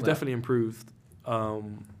very think wrong he's there. definitely improved.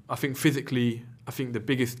 I think physically I think the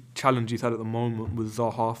biggest challenge he's had at the moment was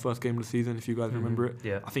Zaha first game of the season, if you guys remember it.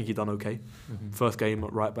 Yeah. I think he done okay. First game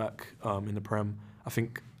at right back in the Prem. I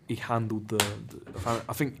think he handled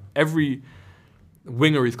I think every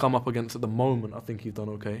winger he's come up against at the moment, I think he's done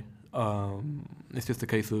okay. It's just a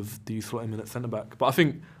case of do you slot him in at centre back? But I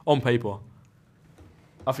think on paper,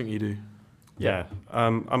 I think you do. Yeah,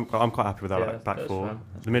 I'm quite happy with that back that's four. fine.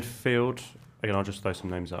 The midfield, again, I'll just throw some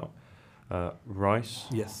names out. Rice,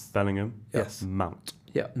 Yes. Bellingham, Yes. Mount.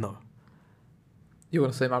 No. You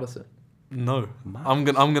want to say Maddison? No. Mount.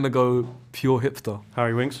 I'm gonna go pure hipster.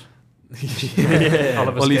 Harry Winks.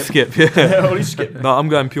 Oliver Ollie Skip. Skip. Yeah. Ollie Skip. No, I'm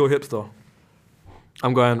going pure hipster.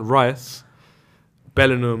 I'm going Rice,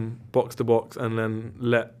 Bellingham, box to box, and then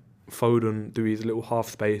let Foden do his little half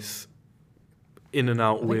space in and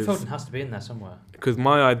out I think with. Foden has to be in there somewhere. Because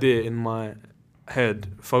my idea in my head,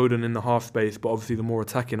 Foden in the half space, but obviously the more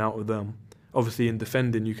attacking out of them. Obviously in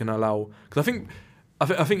defending you can allow. Because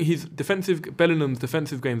I think his Bellingham's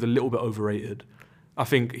defensive game's a little bit overrated. I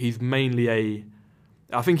think he's mainly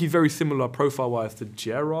I think he's very similar profile-wise to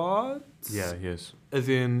Gerrard. Yeah, he is. As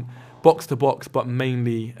in box to box, but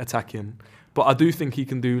mainly attacking. But I do think he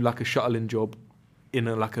can do like a shuttling job in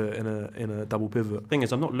a double pivot. Thing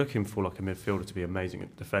is, I'm not looking for like a midfielder to be amazing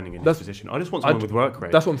at defending in this position. I just want someone with work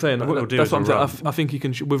rate. That's what I'm saying. Like what he'll do That's is what I'm he'll saying. run. I think he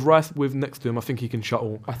can with Rice with next to him. I think he can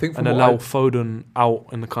shuttle I think and allow Foden out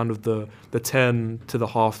in the kind of the 10 to the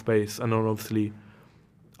half space, and then obviously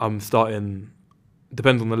I'm starting.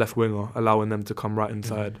 Depends on the left winger, allowing them to come right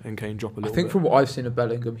inside and Kane drop a little. I think bit. from what I've seen of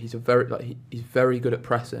Bellingham, he's he's very good at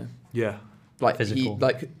pressing. Yeah. Like Physical.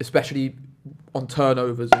 especially on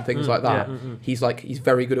turnovers and things like that. Yeah. He's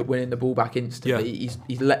very good at winning the ball back instantly. Yeah.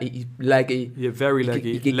 He's leggy. Yeah, very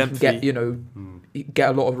leggy, He can lengthy. get he can get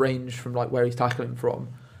a lot of range from like where he's tackling from,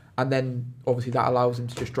 and then obviously that allows him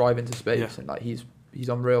to just drive into space Yeah. and like he's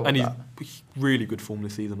unreal. And at he's really good form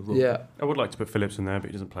this season as well. yeah. I would like to put Phillips in there, but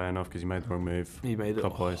he doesn't play enough because he made the wrong move. He made a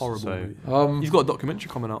Club-wise, horrible so- move. He's got a documentary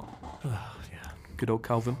coming out. Yeah. Good old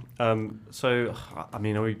Calvin. So, I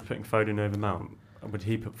mean, are we putting Foden over Mount? Would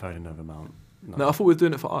he put Foden over Mount? No, I thought we were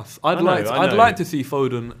doing it for us. I'd I know. like to see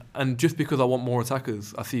Foden, and just because I want more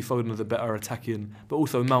attackers, I see Foden as a better attacking, but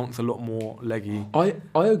also Mount's a lot more leggy. I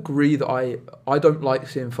agree that I don't like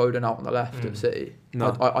seeing Foden out on the left at City.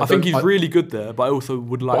 No, I I think don't- he's really good there, but I also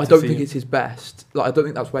would like But I to don't see think him. it's his best. Like I don't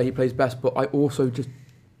think that's where he plays best. But I also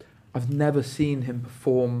I've never seen him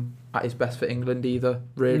perform at his best for England either.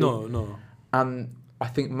 Really. No. And I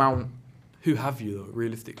think Mount. Who have you though,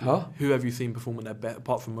 realistically? Huh? Who have you seen perform at their best,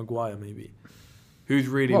 apart from Maguire maybe? Who's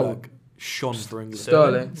really Well, like shone for England?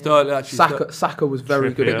 Sterling. Sterling actually. Saka was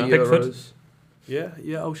very good at the Trippier. Euros.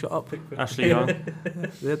 Yeah. I'll shut up. Ashley Young,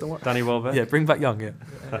 Yeah, don't worry. Danny Welbeck. Yeah, bring back Young. Yeah.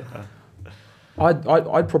 I'd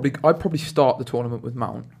probably start the tournament with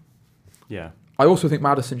Mount. Yeah. I also think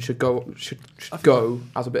Maddison should go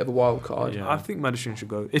as a bit of a wild card. Yeah. I think Maddison should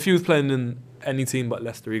go. If he was playing in any team but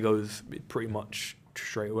Leicester, he goes pretty much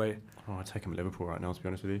straight away. Oh, I'd take him at Liverpool right now, to be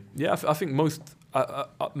honest with you. Yeah, I think most,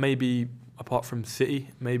 maybe apart from City,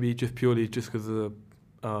 maybe just purely just because of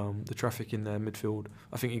the traffic in their midfield.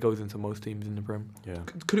 I think he goes into most teams in the Prem. Yeah.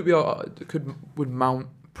 Could it be? Would Mount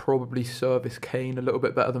probably service Kane a little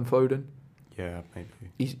bit better than Foden? Yeah, maybe.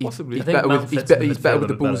 He's Possibly. He's I think better Mount with he's fits in better. the He's better midfield with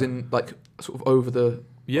a the bit balls better. in like sort of over the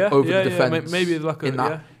Yeah, Over the yeah, defence maybe like a in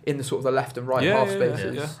that in the sort of the left and right Yeah, half yeah,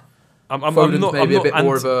 spaces. yeah. I'm Foden's not maybe I'm a bit not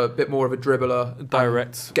more of a dribbler,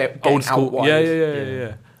 direct, getting old school. out wide.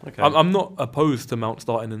 Yeah. Okay. I'm not opposed to Mount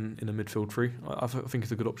starting in a midfield three. I think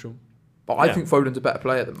it's a good option But I Yeah. think Foden's a better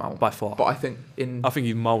player than Mount. by far. But I think I think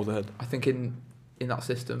he's miles ahead. in that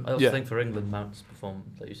system. I also Yeah. think for England, Mount's performed,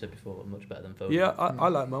 like you said before, much better than Foden. Yeah, I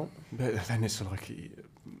like Mount. But then it's like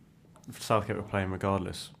Southgate were playing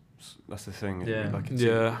regardless. That's the thing. Yeah. Like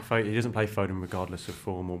Yeah. he doesn't play Foden regardless of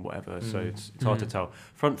form or whatever. So it's hard to tell.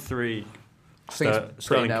 Front three. I think it's pretty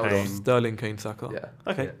Sterling, nailed Kane. on. Sterling, Kane, Saka.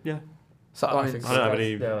 Yeah. Okay. Yeah. So, I I mean, think I don't have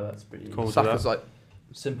any Yeah, that's pretty calls with Saka's that. like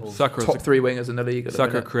simple. Saka, top three wingers in the league. At the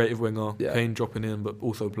Saka minute. creative winger. Yeah. Kane dropping in, but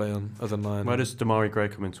also playing as a 9. Where does Damari Gray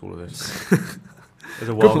come into all of this? As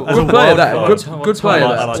a Good, wild, as a good player wild there. card. Good player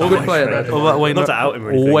I there. like Good Damari player Gray. there. What about Wayne? Not to out him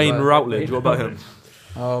or anything. Wayne but- Routledge. What about him?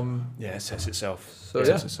 Yeah, it says itself. So It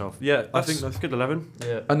yeah. says itself. Yeah, I I think think that's- that's good 11.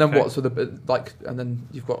 Yeah. And then Okay. what? So and then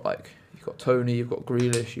you've got Tony, you've got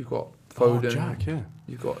Grealish, you've got Foden, Oh, Jack, yeah.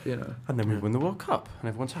 you've got And then we win the World Cup, and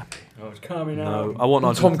everyone's happy. Oh, it's coming No, I want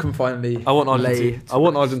and Tom Argentina. can finally. I want lay Argentina. I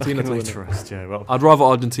want Argentina to Fucking win it. interest, yeah. Well, I'd rather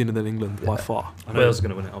Argentina than England by Yeah. far. I know. Wales are going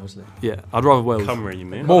to win it, obviously. Yeah, I'd rather Wales. Cymru, you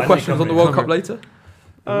mean? More I think questions on the Cymru- World Cup Cymru. later.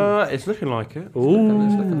 It's looking like it. It's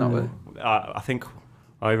looking that way. I think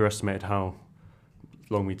I overestimated how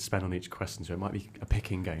long we'd spend on each question, so it might be a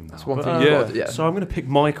picking game now. That's one But, thing. yeah. So I'm going to pick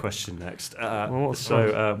my question next.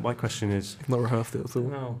 My question is, I've not rehearsed it at all.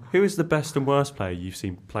 No. who is the best and worst player you've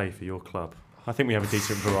seen play for your club? I think we have a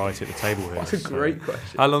decent variety at the table here. That's a so, great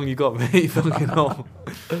question. How long you got, mate? Fucking hell.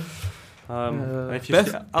 if you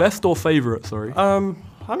Best or favourite? Sorry.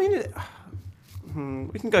 I mean,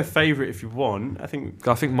 we can go favourite if you want. I think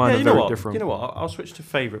Mine are very different. You know what? I'll switch to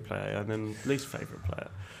favourite player and then least favourite player.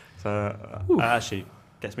 So that actually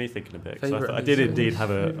gets me thinking a bit. So I did indeed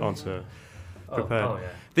have an answer prepared. Oh, yeah.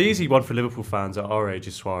 The easy one for Liverpool fans at our age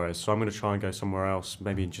is Suarez. So I'm going to try and go somewhere else.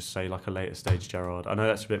 Maybe just say like a later stage Gerrard. I know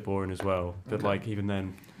that's a bit boring as well, but like even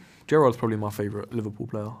then, Gerrard's probably my favourite Liverpool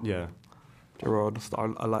player. yeah. Gerrard,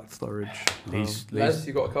 I like Sturridge. Les,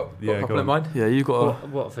 you got a couple, Yeah, go in on. mind? Yeah, you got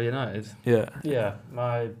What for United? yeah. Yeah,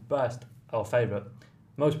 my best or favourite.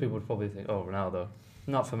 Most people would probably think, Ronaldo.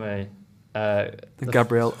 Not for me.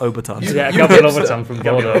 Gabriel Obertan. Yeah, Gabriel Overton from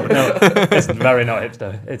Bordeaux. No, it's very not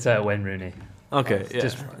hipster. It's Wayne Rooney. Okay, yeah.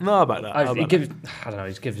 Just- No, about that. I about don't know,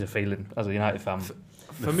 he gives a feeling as a United fan.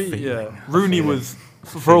 For me, feeling. yeah. Rooney was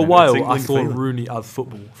for a Feeling, a while. I tingling saw feeling. Rooney as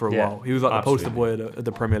football for a Yeah, while. He was like the poster boy at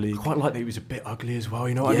the Premier I League. quite like that he was a bit ugly as well.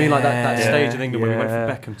 You know what I mean? Like that Yeah, stage in England when he went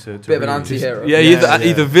yeah. from Beckham to Bit of an Rooney. anti-hero. Yeah, Yeah,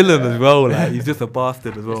 he's a villain as well. Like he's just a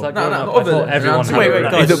bastard as well. It's like No, growing no, up, not I a thought villain. everyone had Wait, a wait,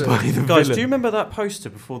 Rooney. guys. He's a Guys, villain. do you remember that poster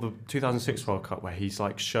before the 2006 World Cup where he's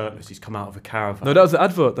like shirtless? He's come out of a caravan. No, that was the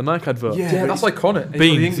advert, the Nike advert. Yeah, that's iconic.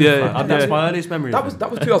 Beans, yeah, That's yeah. my earliest memory. That of was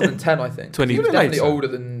him. 2010, I think. 20 He was definitely later. older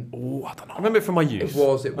than. Oh, I don't know. I remember it from my youth. It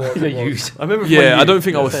was. You're it was. used. I remember. From my Yeah, I youth. don't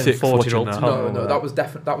think I was Saying 6 watching 40-year-old that. Tom. No, that was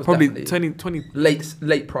definitely. Probably definitely 20.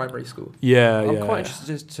 late primary school. Yeah, I'm yeah. quite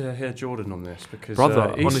interested to hear Jordan on this because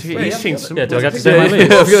Brother, he's honestly. seen some. Yeah, do I get to Yeah, say my lead?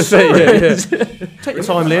 yeah, I was gonna say yeah. Take your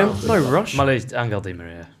time, Liam. No rush. My lead, Angel Di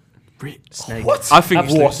Maria. Snake. I think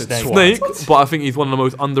Absolute what snake. Snake, but I think he's one of the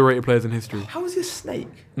most underrated players in history. How is he a snake?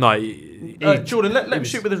 No, Jordan, let him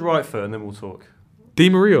shoot with his right foot and then we'll talk. Di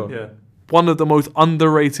Maria, Yeah. one of the most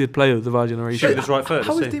underrated players of our Shoot generation. with his right foot.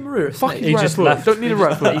 How let's is see. Di Maria a Fuck snake? his He right just foot. left. Don't need a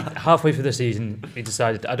right foot. Halfway through the season, he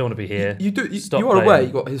decided, I don't want to be here. You do. Stop You are playing. aware. You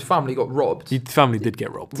got his family got robbed His family did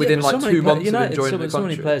get robbed. within but like so many 2 months United, of him joining the so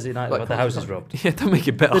many country. players at United Like, had their houses country. robbed. Yeah, don't make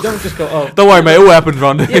it better. They don't just go, oh. Don't worry, mate. It all happens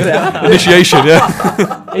round initiation.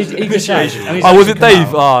 Yeah. He just said, and he's Oh, was it actually Dave?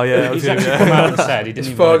 come out- Oh, yeah. He's okay, actually yeah. come out and said he didn't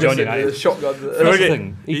It's even want to join Ferguson with United. the shotgun. That's the Okay.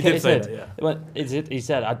 thing. He did say said, that, yeah. well, he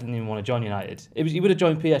said, I didn't even want to join United. He would have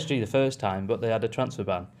joined PSG the first time, but they had a transfer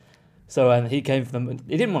ban. So he came from them.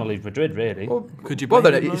 He didn't want to leave Madrid, really. Well, Could you well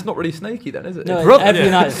blame then him, it's not really snaky then, is it? No, Brother- every yeah.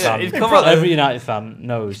 United Yeah, fan, he's come out every there. United fan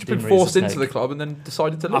knows. He's been Di Maria's forced a into snake. the club and then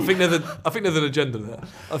decided to I leave. think there's an agenda there.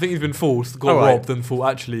 I think he's been forced, got All right. robbed, and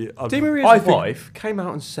thought actually. Di Maria's wife came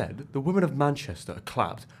out and said the women of Manchester are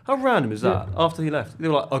clapped. How random is that? After he left, they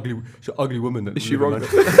were like she's an ugly woman. That Is she live in wrong?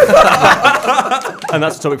 Manchester. And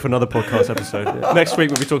that's a topic for another podcast episode. Next week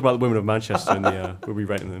we'll be talking about the women of Manchester and we'll be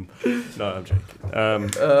rating them. No, I'm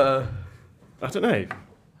joking. I don't know.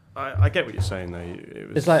 I get what you're saying though. It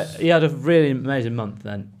was It's like he had a really amazing month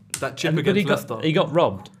then. that chip But against Leicester. he got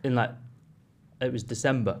robbed in it was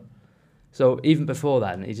December. So even before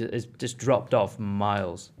then, it's just dropped off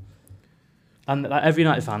miles. And every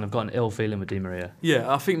United fan have got an ill feeling with Di Maria.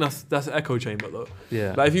 Yeah, I think that's an echo chamber though.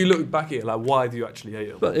 Yeah. Like if you look back at it, like why do you actually hate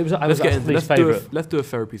him? But it was. I Let's was get into his let's do favourite. let's do a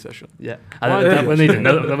therapy session. Yeah. Why And do we'll need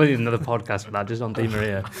another podcast for that, just on Di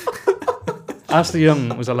Maria. Ashley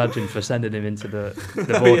Young was a legend for sending him into the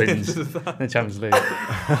boardings in the Champions League.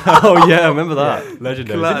 oh yeah, I remember that.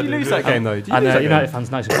 Legendary. Glad Did you to lose do that that. game though? Did you And lose that United game?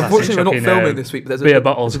 fans nice and classy. Unfortunately, we're not chucking, filming this week, but there's beer a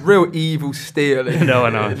bottles. real evil steal in No, I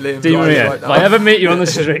know. in Liam's Di eyes Maria. right If now. I ever meet you on the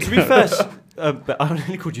street. To be fair, but I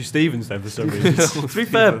only called you Stevens then for some reason. To be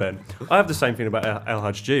fair, Ben, I have the same thing about El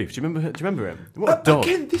Hadj Diouf. Do you remember him? What a dog!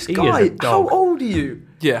 Again, this He is guy. a dog. How old are you?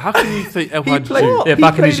 Yeah, how can you think El He Hadji? played. Yeah, he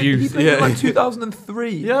back in his played- youth. He played Yeah. in like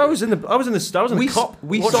 2003. Yeah, I was in the cop.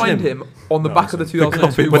 We watching signed him on the No, back of the the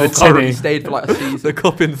 2003 cop World with a Cup. tinny. He stayed for like a The season.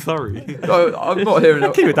 cop in Surrey. No, I'm not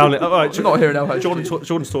hearing. Keep it down. All right, I'm not hearing El Hadji.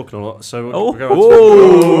 Jordan's talking a lot, so Oh. we'll go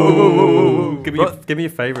on to- Whoa. Give me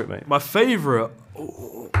your favourite, mate. My favourite.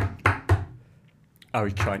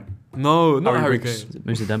 Harry Kane. No, not Harry Harry Riggs. Kane.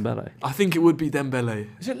 Musa Dembele. I think it would be Dembele.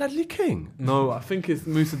 Is it Ledley King? No, I think it's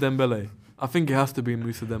Musa Dembele. I think it has to be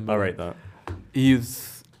Musa Dembele. I rate that.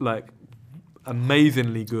 He's like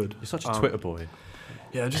amazingly good. You're such a Twitter boy.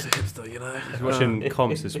 Yeah, just a hipster, you know. I was watching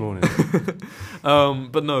comps this morning.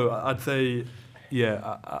 But no, I'd say,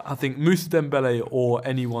 yeah, I think Musa Dembele or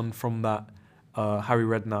anyone from that Harry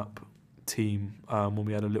Redknapp team when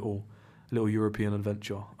we had a little European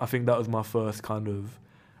adventure. I think that was my first kind of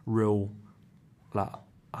real, like,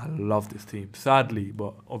 I love this team. Sadly,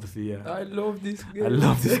 but obviously, yeah. I love this game. I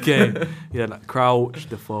love this game. Yeah, like Crouch,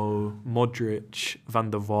 Defoe, Modric, Van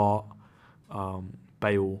der Vaart,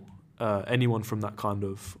 Bale, anyone from that kind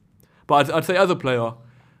of. But I'd say as a player,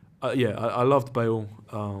 I loved Bale,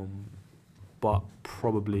 but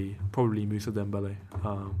probably Moussa Dembele.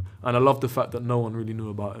 And I love the fact that no one really knew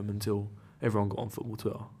about him until everyone got on football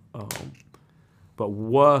Twitter. But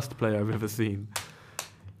worst player I've ever seen.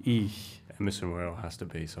 Eesh. Emerson Royal has to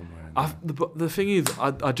be somewhere. The thing is,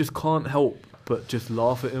 I just can't help but just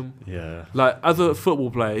laugh at him. Yeah. Like, as a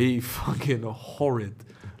football player, he's fucking horrid.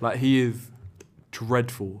 Like, he is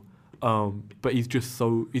dreadful. But he's just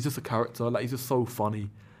a character. Like, he's just so funny.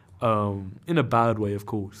 In a bad way, of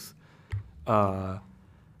course. I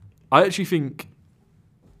actually think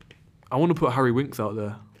I want to put Harry Winks out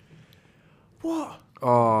there. What?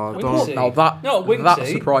 Oh, Winksy. don't. Now that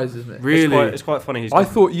Winksy. surprises me. Really? It's quite funny. I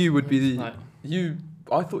thought you would be Right.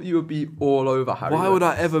 I thought you would be all over Harry. Why would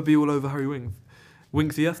I ever be all over Harry Winks?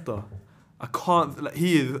 Winksy Esther. I can't. Like,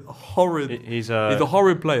 he is horrid. He's a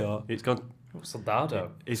horrid player. He's gone.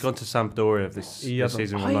 Soldado. He's gone to Sampdoria this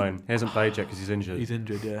season on loan. He hasn't played yet because he's injured. He's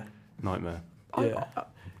injured. Yeah. Nightmare. Yeah.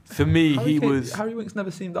 For me, Harry Winks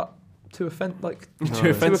never seemed that too offensive. Too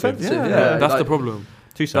offensive. Yeah, that's like- the problem.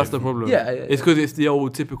 Too That's the problem. Yeah. It's because it's the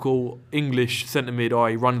old typical English centre mid. Oh,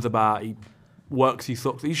 he runs about. He works his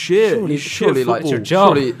socks. He's shit. Surely, He's shit surely, like, football.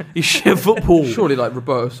 surely, He's shit football. surely, like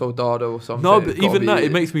Roberto Soldado or something. No, but It's gotta even be that,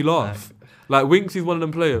 it makes me laugh. Like, Winks is one of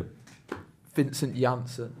them players. Vincent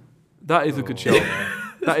Janssen. That is a good shout.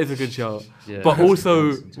 That is a good shout. Yeah. But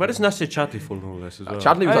also, Where does Nasser Chadli fall in all this as well?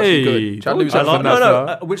 Chadli was actually Hey, good. Chadli was I I love like, actually no,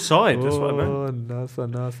 Nasser. which side? That's what I meant.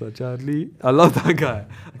 Nasser, Chadli. I love that guy.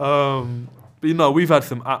 But you know, we've had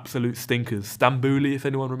some absolute stinkers. Stambouli, if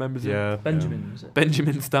anyone remembers him. Yeah. Benjamin, was it?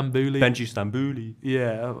 Benjamin Stambouli. Benji Stambouli.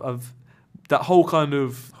 Yeah, I've that whole kind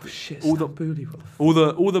of Oh shit! all the- Stambouli, what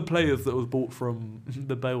the all the players that was bought from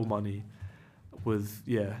the Bale money was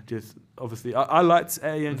just obviously I liked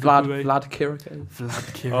Etienne Capoue. Vlad Kirikes.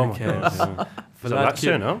 Vlad Oh my Kirikes. god. Yeah. Is that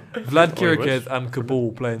Lazio now? Vlad Oh, he was. Kirikes and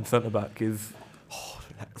Kabul playing centre back is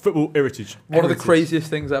Football heritage. One of the Heritage.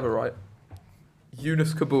 craziest things ever, right?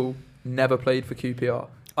 Yunus Kabul never played for QPR.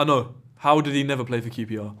 I know. How did he never play for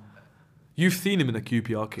QPR? You've seen him in a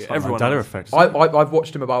QPR kit. Everyone Mandela has. effect. I've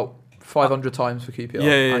watched him about 500 times for QPR,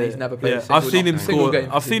 Yeah, and he's never played. yeah. A single, I've seen him single score. game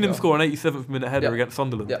for I've seen him QPR. score an 87th minute header Yeah. against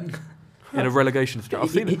Sunderland Yeah. in a relegation stretch. I've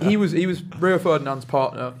seen him. He was Rio Ferdinand's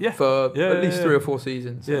partner Yeah. for Yeah, at least yeah, 3 yeah. or 4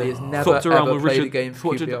 seasons. Yeah. And he has never Swapped around ever with played Richard. a game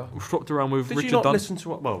for QPR. Swapped around with Did you Richard not Dunn. listen to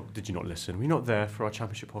what? Well, did you not listen? Were you not there for our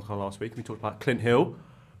championship podcast last week? We talked about Clint Hill.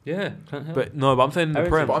 Yeah, Clint Hill. But no, but I'm saying in the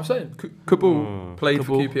Heritage. Prem. But I'm saying Kabul Mm. played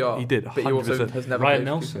Kabul, for QPR. he did, but he also 100%. has never Ryan played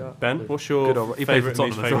Nelson. for QPR. Ben, what's your Good old- he played for favourite and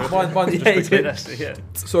Tottenham least as well. favourite? Mine's yeah, he just did between, actually, yeah.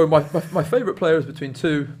 so my favourite player is between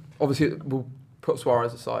two. Obviously, we'll put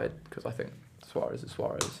Suarez aside because I think Suarez is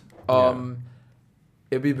Suarez.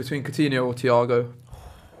 It'd be between Coutinho or Thiago.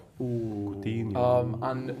 Ooh, Coutinho.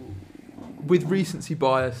 And with recency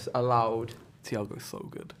bias allowed, Thiago's so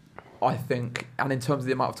good. I think, and in terms of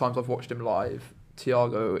the amount of times I've watched him live,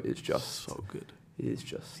 Thiago is just So good. he is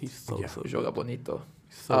just He's so good. joga bonito.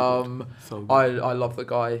 So good. Um, So good. I love the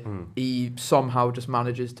guy. Mm. He somehow just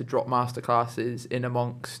manages to drop masterclasses in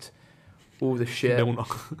amongst all the shit. Milner.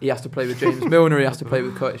 He has to play with James Milner. He has to play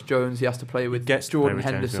with Curtis Jones. He has to play with Gets to Jordan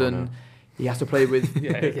play with James Henderson. Milner. He has to play with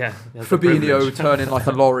yeah. Fabinho turning like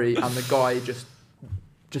a lorry, and the guy just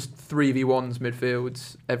 3v1s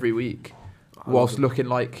midfields every week, whilst looking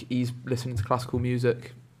like he's listening to classical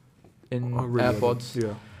music in I really love AirPods.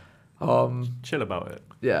 him. Yeah. Chill about it.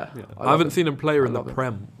 Yeah, Yeah. I haven't love seen him play I in the love him.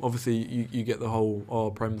 Prem. Obviously, you get the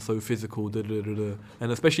whole Prem's so physical,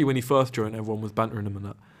 and especially when he first joined, everyone was bantering him and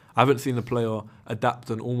that. I haven't seen a player adapt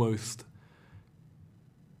and almost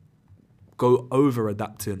go over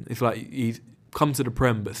adapting. It's like he's come to the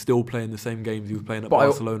Prem but still playing the same games he was playing at But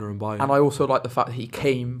Barcelona and Bayern. And I also like the fact that he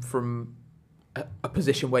came from a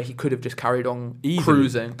position where he could have just carried on Easily.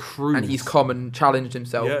 cruising, and he's come and challenged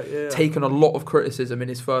himself, taken a lot of criticism in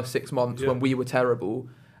his first 6 months Yeah. when we were terrible,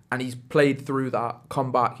 and he's played through that, come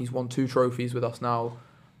back, he's won 2 trophies with us now,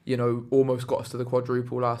 you know, almost got us to the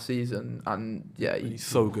quadruple last season, and yeah, He's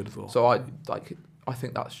so good as well. So I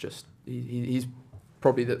think that's just he's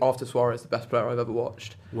probably after Suarez the best player I've ever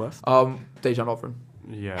watched. Worst? Dejan Lovren.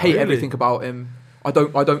 Yeah. Hate Really? everything about him. I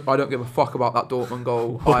don't give a fuck about that Dortmund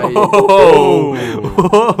goal. I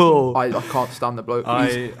can't stand the bloke.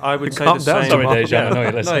 He's- I would say Calm the down. same. Sorry, Dejan, I know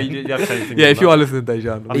you're No, listening. you have to say anything Yeah, if about you that. are listening,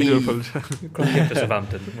 Dejan, I do He- apologise. to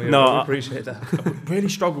Southampton. We No, we appreciate that. Really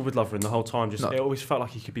struggled with Lovren the whole time. Just No. it always felt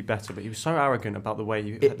like he could be better, but he was so arrogant about the way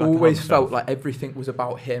you. it always felt like everything was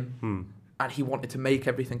about him. and he wanted to make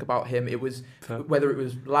everything about him. It was Fair. whether it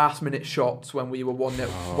was last minute shots when we were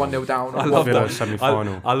 1-0 down. I or love Villa that.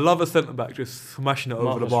 semi-final. I love a centre back just smashing it over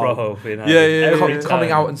Marcus the bar. Rojo, you know, Yeah. every coming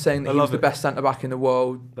time. out and saying I that he was love the it. best centre back in the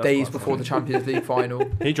world That's days quite before funny. the Champions League final.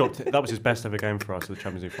 He dropped. That was his best ever game for us at the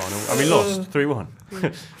Champions League final, and we lost 3-1.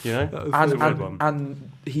 You know, That was and, so weird and, one.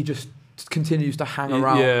 and he just continues to hang Y-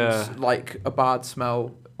 around yeah. like a bad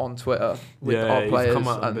smell on Twitter with yeah, our he's players. come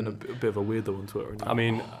out and and been a bit of a weirdo on Twitter. I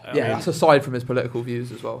mean, that's aside from his political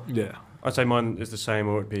views as well. yeah. I'd say mine is the same,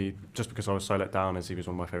 or it'd be just because I was so let down as he was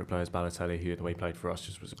one of my favourite players, Balotelli, who the way he played for us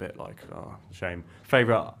just was a bit like, shame.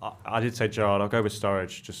 Favourite, I did say Gerrard. I'll go with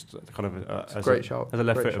Sturridge, just kind of It's a as great shout. as a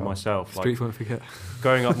left Great footer shout. myself. Like Streets won't forget.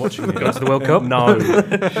 growing up watching him. Go to the World Cup? No.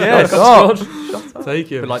 Yes. Take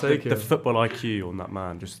him. But like take the him. football IQ on that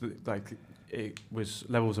man, just like it was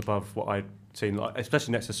levels above what I'd seen, like,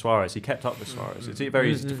 especially next to Suarez. He kept up with Suarez. It's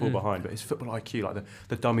very easy to fall behind, but his football IQ, like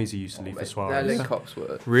the dummies he used to leave for Their Suarez. link-ups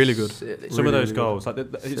were Really good. silly. Some of Really, those really goals, like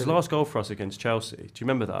his Silly. last goal for us against Chelsea. Do you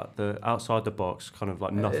remember that? The outside the box, kind of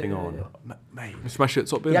like nothing yeah, on. yeah. Mate, Smash it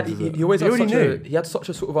top He, had, bins. he always He had already such a, knew. he had such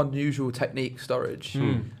a sort of unusual technique,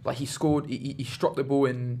 Sturridge. Like he scored, he struck the ball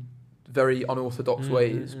in very unorthodox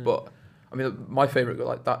ways. But I mean, my favourite goal,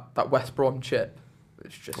 like that West Brom chip,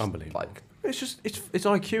 it's just Unbelievable. Like it's just it's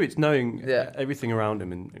IQ. It's knowing Yeah. everything around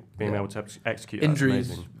him and being Yeah. able to execute. That's injuries.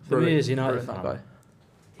 amazing. For me as a United brilliant, that fan, guy.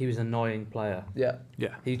 he was an annoying player. Yeah,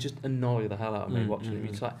 Yeah. He just annoyed the hell out of me Mm, watching him. mm,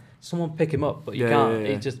 It's like someone pick him up, but you Yeah, can't. yeah,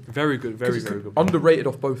 yeah. He just Very good. Very, 'Cause he's very good. underrated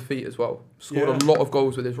off both feet as well. Scored Yeah. a lot of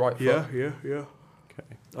goals with his right foot. yeah.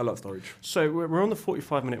 Okay. I love Sturridge. So we're on the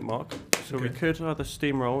 45-minute mark. So we Okay. could either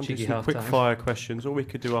steamroll and do Cheeky some half quick time. fire questions, or we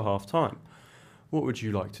could do a half time. What would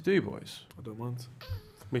you like to do, boys? I don't mind.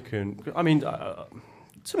 We can. I mean,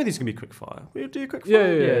 some of these can be quick fire. We'll do a quick Yeah,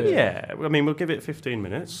 fire. yeah, yeah. I mean, we'll give it 15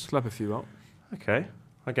 minutes. Slap a few out. Okay.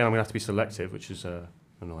 Again, I'm going to have to be selective, which is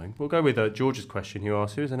annoying. We'll go with George's question, who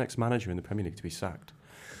asks, who is the next manager in the Premier League to be sacked?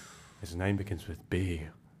 His name begins with B, and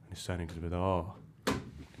his surname begins with R. In my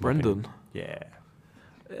Brendan. opinion. Yeah.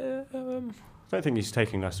 I don't think he's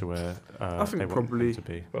taking Leicester where I think they want probably- him to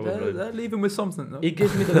be. They're leaving with something though. he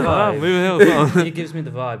gives me the Ah, vibe. moving on. He gives me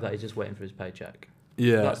the vibe that he's just waiting for his paycheck.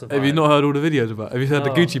 Yeah. That's the Have you vibe. not heard all the videos about? Have you heard the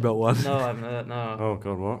No. Gucci belt one? No, I've no. Oh,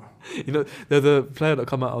 God, what? You know, there's a player that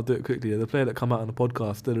come out. I'll do it quickly. The player that come out on the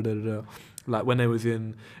podcast. Like when they was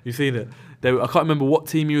in, you seen it? I can't remember what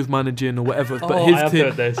team he was managing or whatever. But Oh, I his have team,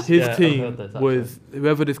 heard this. his Yeah, I've team heard this, was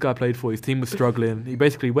whoever this guy played for. His team was struggling. He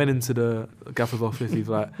basically went into the gaffer's office. He's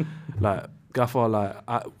like gaffer,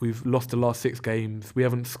 we've lost the last 6 games. We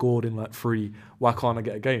haven't scored in like 3. Why can't I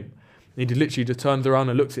get a game? And he literally just turns around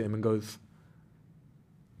and looks at him and goes,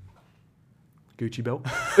 Gucci belt.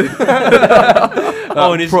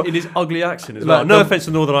 Oh, in his ugly accent as well. Like No the- offence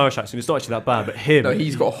to Northern Irish accent, it's not actually that bad, but him. No,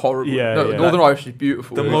 he's got a horrible. Yeah, no, yeah. Northern Irish is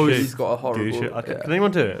beautiful. The but most- he's got a horrible. Gucci. Okay, yeah. can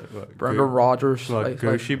anyone do it? Like, Brendan Rodgers. like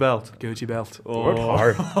Gucci belt. Gucci belt. Oh,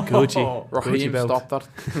 Gucci. Raheem, belt. stop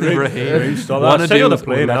that. Raheem. Stop One that. of Say you're the these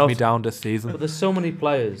will player let now. me down this season. But there's so many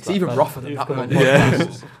players. It's even rougher than who've that come on one. Yeah.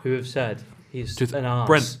 podcasts who have said he's Just an arse.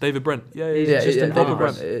 Brent, David Brent. Yeah, He's yeah. just an David arse.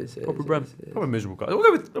 Brent. It is. Proper Brent. I'm a miserable guy.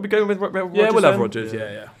 Are we going with Rodgers? Yeah, we'll have then? Rodgers.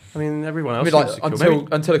 Yeah. I mean, everyone I else. mean, like seems secure. Maybe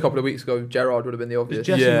until a couple of weeks ago, Gerrard would have been the obvious.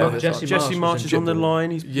 Jesse Yeah. Marsh, Jesse Jesse Marsh was is on the in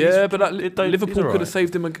line. Yeah, but that he's Liverpool alright. could have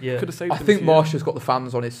saved him. Yeah. Could have saved I him. think a few Marsh has got the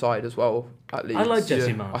fans on his side as well. At least I like Jesse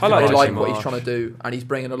Yeah. Marsh. I think like they Jesse like what he's Marsh. trying to do, and he's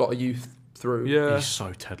bringing a lot of youth through. Yeah. He's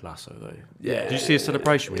so Ted Lasso though. Yeah. Did you see his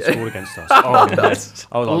celebration when he scored against us? Oh, man. I was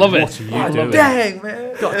like, love it. what are you doing? Dang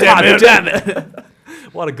man! Damn it!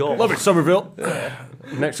 What a goal! Love it, Somerville.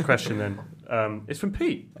 Next question then. It's from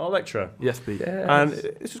Pete, our lecturer. Yes, Pete. Yeah. And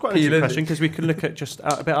this is quite an Pete interesting Lindsay. question because we can look at just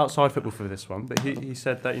a bit outside football for this one. But he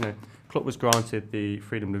said that, Klopp was granted the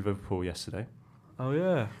freedom of Liverpool yesterday. Oh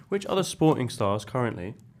yeah. Which other sporting stars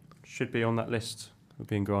currently should be on that list of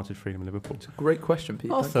being granted freedom of Liverpool? Great question,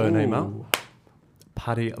 Pete. I'll Thank throw a you. name out.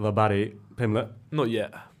 Paddy the Baddy Pimlet. Not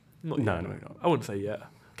yet. Not No, yet. no, not. I wouldn't say yet.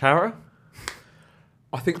 Cara?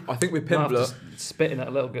 I think with No, I'm Pimblett, just spitting at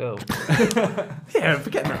a little girl. Yeah,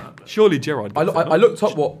 forget that. Surely Gerrard. I looked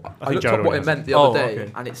up what think Gerrard it has meant the Oh, other day,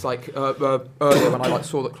 okay. and it's like earlier when I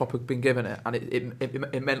saw that Klopp had been given it, and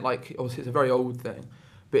it meant like obviously it's a very old thing,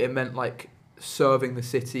 but it meant like serving the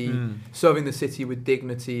city with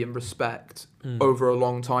dignity and respect over a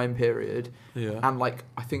long time period, Yeah. and like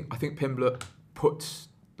I think Pimblett puts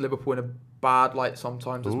Liverpool in a bad light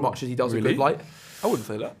sometimes as Ooh, much as he does really? a good light. I wouldn't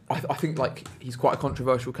say that. I think like he's quite a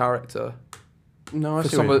controversial character. No, I For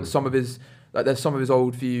see some of his there's some of his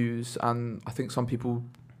old views, and I think some people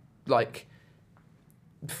like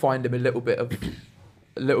find him a little bit of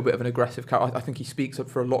an aggressive character. I think he speaks up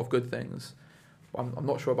for a lot of good things. I'm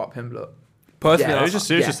not sure about Pimblett. Personally, it was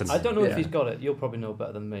just I don't know if Yeah. he's got it. You'll probably know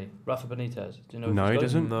better than me. Rafa Benitez. Do you know? No, if he he's got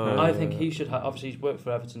doesn't. it? No. I think he should have. Obviously, he's worked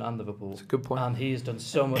for Everton and Liverpool, That's a good point. and he has done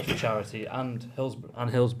so much for charity and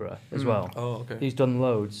Hillsborough as Mm. well. Oh, okay. He's done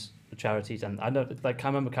loads for charities, and I know, like, I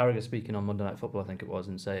remember Carragher speaking on Monday Night Football, I think it was,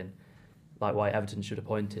 and saying like why Everton should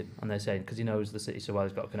appoint him, and they're saying because he knows the city so well,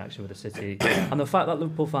 he's got a connection with the city, and the fact that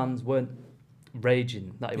Liverpool fans weren't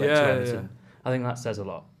raging that he went to Yeah, Everton, I think that says a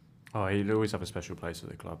lot. Oh, he'll always have a special place at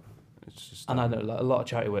the club. It's just. And I know like, a lot of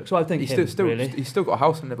charity work, so I think He's him, still really. he's still got a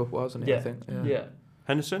house in Liverpool, hasn't he? I Yeah. think. Yeah.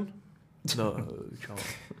 Henderson. No,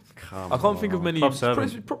 Come I can't think of on. many- Club It's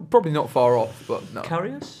servant. It's probably not far off, but no.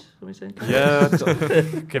 Carriers? What are we saying? Yeah,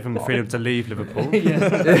 give him the freedom to leave Liverpool.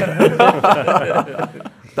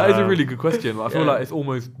 that is a really good question. I feel Yeah. like it's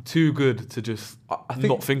almost too good to just I think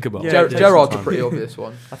not think about. Yeah, Ger- it takes Gerrard's a some pretty time. obvious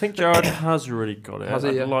one. I think Gerrard has really got it. Has he,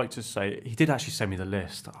 I'd yeah? like to say he did actually send me the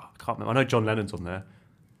list. Oh, I can't remember. I know John Lennon's on there.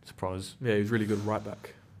 Surprise. Yeah, he was really good right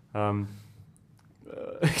back.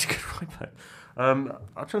 He's a good right back. I'm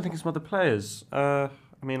trying to think of some other players. I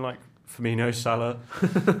mean, like Firmino, Salah,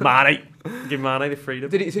 Mane. Give Mane the freedom.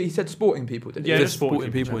 Did he? So he said sporting people. Did he? Yeah, Just just sporting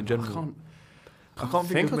sporting people in I general. can't, I can't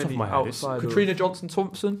think of off the top many of my head. It's- outside. Katrina Johnson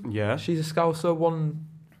Thompson. Yeah. She's a Scouser. Won.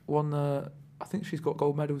 I think she's got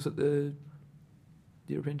gold medals at the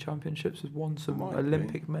European Championships. Has won some Might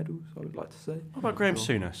Olympic medals. I would like to say. What about Graham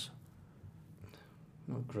Souness?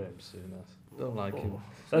 Not Graham Souness. Don't like him.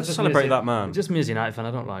 Let's just celebrate me as that man. Just me as a United fan,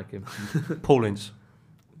 I don't like him. Paul Ince.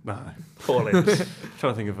 No. Pauling.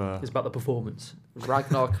 Trying to think of It's about the performance.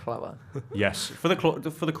 Ragnar Klavan. yes for the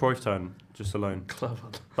Cruyff turn just alone. Clever.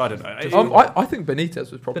 But I don't know. I think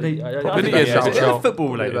Benitez was probably. Benitez- probably Benitez the is best a shout. shout. football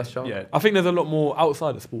Probably the related. best shout. Yeah. I think there's a lot more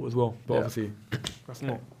outside of sport as well, but Yeah. obviously that's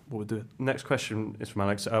not what we're doing. Next question is from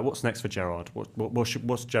Alex. What's next for Gerrard?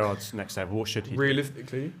 What's Gerrard's next step? What should he?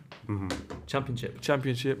 Realistically, Mhm. Championship.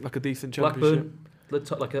 championship, like a decent championship.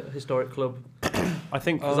 Blackburn, like a historic club. I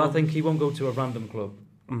think. Because I think he won't go to a random club.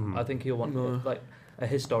 Mhm. I think he'll want No. like a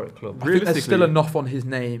historic club. I think there's still Realistically- enough on his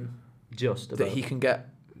name Just that about. he can get.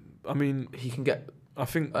 I mean, He can get I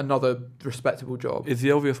think another respectable job. is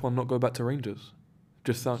the obvious one not go back to Rangers.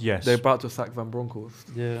 Just sack. Yes. They're about to sack Van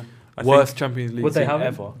Bronckhorst. Yeah. I Worst Champions League Would they team have him?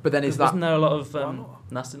 ever. But then is Wasn't that? there a lot of Why not?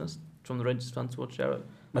 nastiness from the Rangers fans towards Gerrard?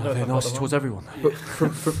 I No, don't know they're if I've got nasty that towards wrong.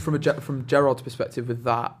 everyone. But from Gerard's perspective, with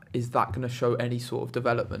that, is that going to show any sort of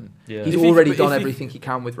development? Yeah. He's If he- already but done if he- everything he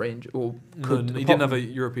can with Range, or No, could. he apart didn't have from- a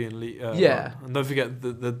European league. Yeah. And don't forget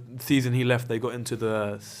the season he left, they got into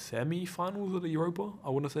the semi-finals of the Europa. I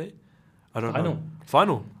want to say. I don't know.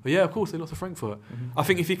 Final. But yeah, of course they lost to Frankfurt. Mhm. I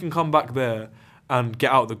think if he can come back there and get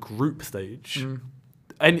out of the group stage, Mm.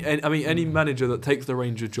 any manager that takes the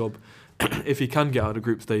Rangers job, if he can get out of the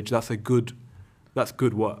group stage, that's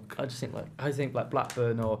good work. I think like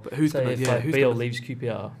Blackburn or But who's say gonna- if yeah, like who's Beale gonna- leaves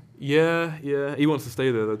QPR. Yeah, he wants to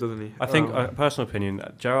stay there though, doesn't he? I think, personal opinion,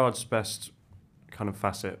 Gerrard's best kind of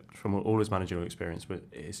facet from all his managerial experience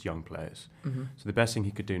is young players. Mhm. So the best thing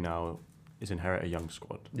he could do now is inherit a young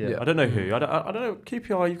squad. Yeah. I don't know who. I don't know.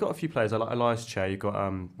 QPR, you've got a few players. I like Elias Che. You've got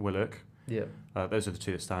Willock. Yeah. Those are the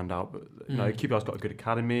two that stand out. But Mm. QPR's got a good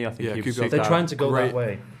academy. I think Yeah, he'll QPR 's suit They're that. trying to go Great. that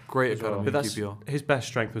way. Great as well. academy, But that's QPR. his best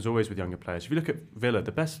strength was always with younger players. If you look at Villa,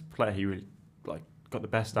 the best player he really got the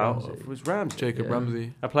best out Ramsey. of was Ramsey. Jacob Yeah.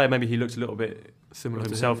 Ramsey, A player maybe he looked a little bit similar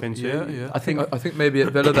himself to him. into. Yeah. I think maybe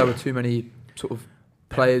at Villa there were too many sort of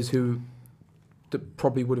players who that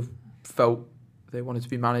probably would have felt they wanted to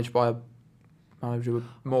be managed by a manager with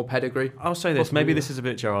more pedigree. I'll say this. Possibly, Maybe yeah. this is a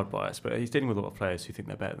bit Gerrard bias, but he's dealing with a lot of players who think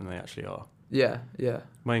they're better than they actually are. Yeah.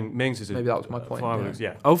 Mings is Maybe that was my point,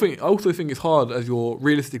 Yeah. I also think it's hard as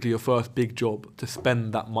realistically your first big job to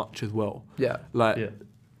spend that much as well. Yeah. Like Yeah.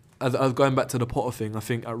 as going back to the Potter thing, I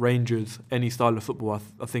think at Rangers any style of football,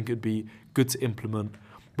 I think it'd be good to implement.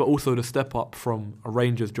 But also the step up from a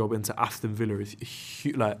Rangers job into Aston Villa is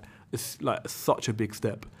it's like such a big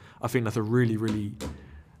step. I think that's a really.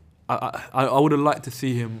 I would have liked to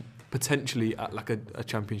see him potentially at like a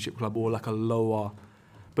championship club or like a lower.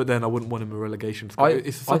 But then I wouldn't want him a relegation squad.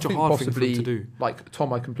 It's such a think hard thing for him possibly, to do. Like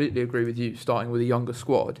Tom, I completely agree with you. Starting with a younger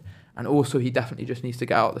squad, and also he definitely just needs to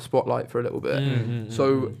get out of the spotlight for a little bit.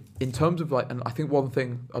 So in terms of and I think one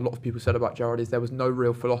thing a lot of people said about Gerrard is there was no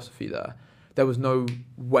real philosophy there. There was no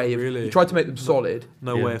way of. Really? He tried to make them solid,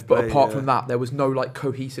 No Yeah. way of but play, apart yeah. from that, there was no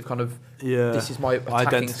cohesive kind of. Yeah. This is my attacking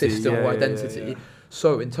Identity, system yeah, or yeah, identity. yeah.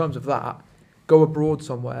 So in terms of that, go abroad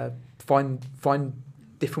somewhere, find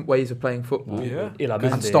different ways of playing football. Yeah.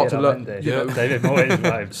 And start to learn, you know, David Moyes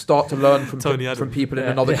vibes. start to learn from Tony Adams. from people in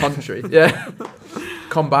Yeah. another country. Yeah,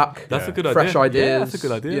 come back, That's a good idea. fresh ideas. Yeah, that's a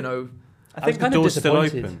good idea. You know, I I think was the kinda door's still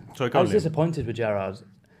disappointed. open. Sorry, I go on, was Liam. disappointed with Gerrard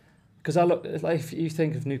Because I look like if you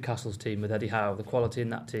think of Newcastle's team with Eddie Howe, the quality in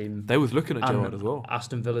that team, They was looking at and Gerrard as well.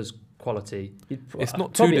 Aston Villa's quality. It's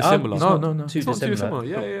not too probably dissimilar. it's No, not no. too It's not too dissimilar.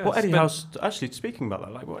 similar. Yeah, yeah. What Eddie Spent- Howe's actually speaking about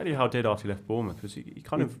that, like what Eddie Howe did after he left Bournemouth was he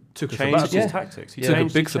kind of took a changed his sabbatical. tactics. He Took a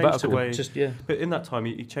changed, big he changed the sabbatical. way. Just But in that time,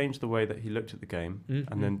 he changed the way that he looked at the game, Mm.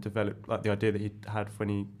 and then developed like the idea that he had when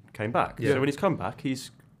he came back. Yeah. So when he's come back, has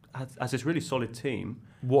this really solid team.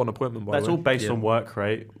 What an appointment, by That's the all way. based Yeah. on work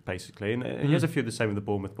rate, basically. And he has Mm. a few of the same with the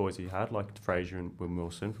Bournemouth boys he had, like Fraser and Wim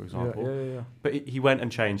Wilson, for example. Yeah. But he went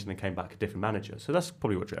and changed and then came back a different manager. So that's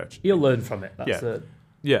probably what Gerrard. You'll learn from it. That's Yeah. the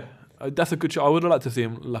Yeah, that's a good show. I would have liked to see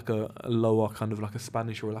him like a lower kind of like a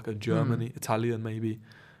Spanish or like a German, Italian maybe.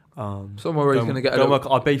 Somewhere where he's going to get, Don't get work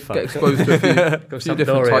at Ibiza. exposed to a few, go few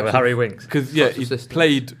different Sampdoria types with of... Harry Winks. Because yeah, Such he's assistance.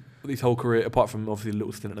 played his whole career, apart from obviously a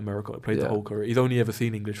little stint in America. He played the Yeah. whole career. He's only ever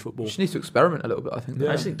seen English football. Just needs to experiment a little bit, I think. Yeah.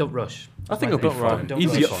 I just think don't rush. I think My he'll be thing. fine. Don't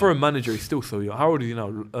He's rush. for a manager. He's still so young. How old is he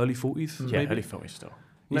now? Early 40s. Yeah, maybe? early 40s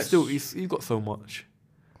still. He's got so much.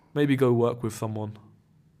 Maybe go work with someone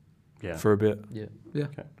Yeah. for a bit. Yeah.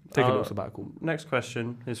 Okay. Take a little sabbatical. Next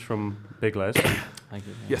question is from Big Les. Thank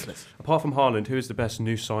you. Yes, Les. Apart from Haaland, who is the best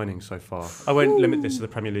new signing so far? I won't limit this to the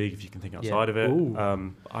Premier League if you can think outside of it. Ooh.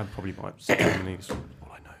 I probably might say Premier League is all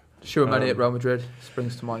I know. Tchouameni at Real Madrid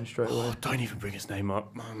springs to mind straight away. Oh, don't even bring his name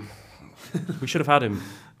up. We should have had him.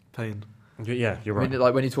 Pain. Yeah, you're I right. mean,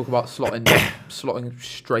 like when you talk about slotting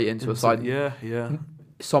straight into a side, Yeah.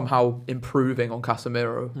 somehow improving on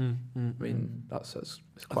Casemiro. Mm. I mean,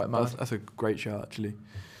 it's quite mad. That's a great shout, actually.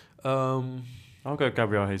 I'll go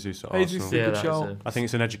Gabriel Jesus at Jesus, Arsenal. yeah. Good that's shout. it. I think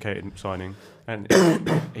it's an educated signing, and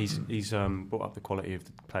he's brought up the quality of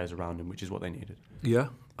the players around him, which is what they needed. Yeah.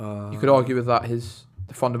 You could argue with that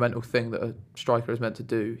the fundamental thing that a striker is meant to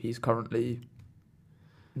do, he's currently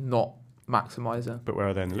not maximising. But where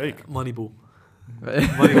are they in the league? Moneyball.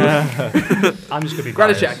 I'm just going to be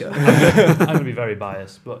Granit biased. Xhaka. I'm going to be very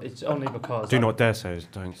biased, but it's only because Do not dare say it.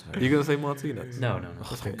 Don't say it. You gonna say Martinez? No.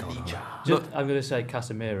 Oh, thank God. Just, I'm going to say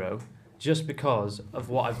Casemiro, just because of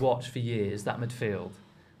what I've watched for years, that midfield.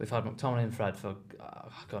 We've had McTominay and Fred for, I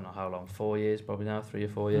don't know how long, 4 years, probably now, 3 or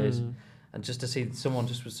 4 years. Mm. And just to see someone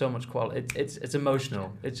just with so much quality, it's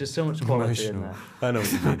emotional. It's just so much quality in there. I know what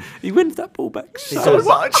you mean. He wins that ball back He so does.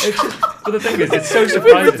 much. It's just, but the thing is, it's so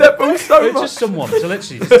surprising. It's just someone to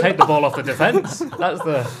literally just take the ball off the defence. That's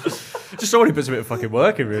the... Just someone who puts a bit of fucking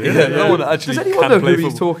work in, really. Yeah, isn't it? no one that actually Does anyone can know play who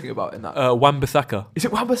he's football. talking about in that? Wan-Bissaka. Is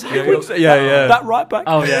it Wan-Bissaka? Yeah. That right back.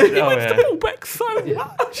 Oh, yeah. He Oh, wins the yeah. ball back so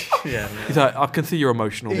much. Yeah. He's like, I can see you're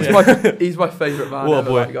emotional. He's mate. he's my favourite man. What a ever,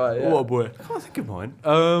 boy. that guy, yeah. What a boy. I can't think of mine.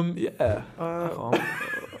 Yeah.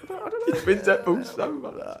 He wins that ball so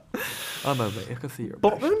much. I know, mate. I can see you're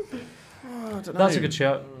Botman? That's a good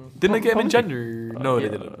shout. Didn't they get him in January? No, they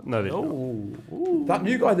didn't. No, they didn't. Oh. That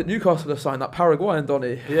new guy that Newcastle have signed, that Paraguayan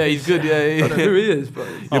Donny. Yeah, he's good. Yeah, I don't know who yeah. he is, but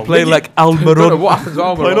You're playing like I don't know Almiron. what happens to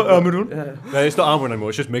Almiron. Play not but- Almiron. Yeah. No, it's not Almiron anymore.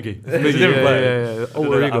 It's just Miggy. It's a Miggy, different yeah, player. yeah, yeah. Oh,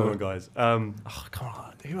 Oh, there you go. Almiron guys. Come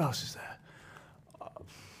on. Who else is there?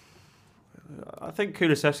 I think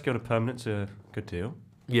Kulusevski on a permanent's a good deal.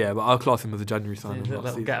 Yeah, but I'll class him as a January signing. last Little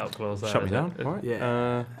season. get out clause there. Shut me is it? down. All right.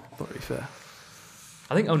 Yeah. Not really fair.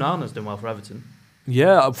 I think Onana's done well for Everton.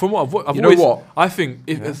 Yeah, from what I've You know always, what? I think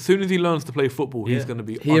Yeah. as soon as he learns to play football, he's Yeah. going to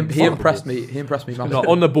be. He unstoppable. impressed me. He impressed me No, massively.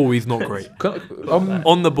 on the ball, he's not great.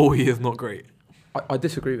 On the ball, he is not great. I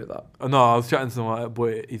disagree with that. No, I was chatting to my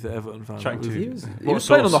boy. He's an Everton fan. Chatting to It you. was- He What was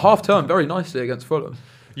playing on the source? half turn very nicely against Fulham.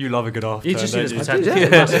 You love a good half. You just see this you? potential.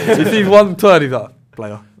 Yeah. You see one turn, he's like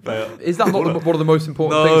player. Is that not one of the most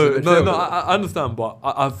important No, things? no, no. I understand, but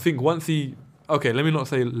I think once he. Okay, let me not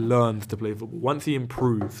say learns to play football. Once he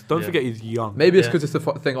improves, don't Yeah. forget he's young. Maybe it's Yeah. because it's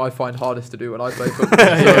the thing I find hardest to do when I play football.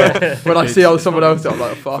 So when I see how someone else, I'm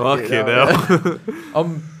like, fuck it.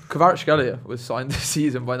 Kvaratskhelia was signed this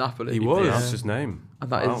season by Napoli. He was. That's his name. And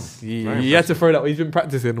that Wow. is... He had to throw that. He's been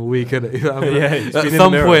practicing all week, innit? You know what I mean? Yeah, he's At been in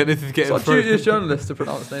some the mirror. point, this is It's getting like thrown. duty as journalists to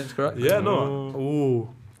pronounce names correctly. Yeah, no. Ooh.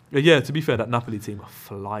 Yeah, to be fair, that Napoli team are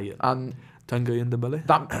flying. And Tanguy and Dembele.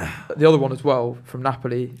 that the other one as well, from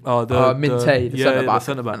Napoli, Oh, Minte, the yeah,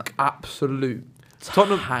 centre-back. An absolute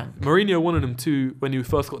Tottenham. tank. Mourinho wanted him too when he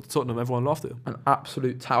first got to Tottenham. Everyone laughed at him. An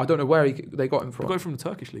absolute tank. I don't know where they got him He from. got him from the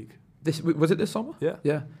Turkish league. Was it this summer? Yeah.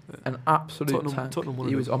 Yeah. An absolute Tottenham- tank. Tottenham wanted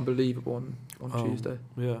He him. was unbelievable on Oh. Tuesday.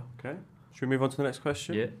 Yeah. Okay. Should we move on to the next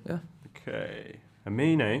question? Yeah. Okay.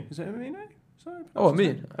 Amine. Is it Amine? Sorry, Oh,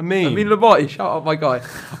 Amin. Amin. Amin Labati, shout out my guy.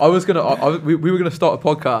 I was gonna, we were gonna start a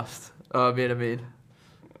podcast, me and Amin,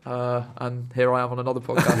 and here I am on another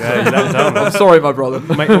podcast. Yeah, you let him down. I'm sorry, my brother.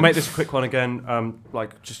 We'll make this a quick one again.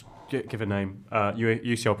 Just give a name.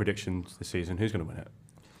 UCL predictions this season. Who's going to win it?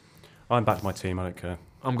 I'm back to my team. I don't care.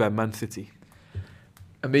 I'm going Man City.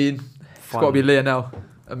 It's got to be Lionel.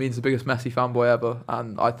 Amin's the biggest Messi fanboy ever,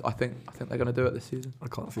 and I think they're going to do it this season. I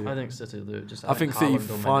can't see it. I think City will do it. I think City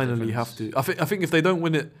finally have to. I think if they don't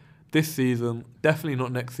win it this season, definitely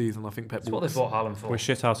not next season. I think Pep. That's what they bought Haaland for. We're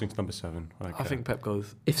shithousing to number 7. I think Pep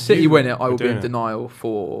goes. If City win it, I will be doing in it. denial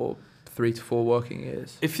for 3 to 4 working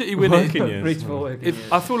years. If City win it, Working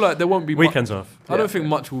years. I feel like there won't be Weekends off. I don't think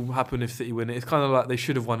much will happen if City win it. It's kind of like they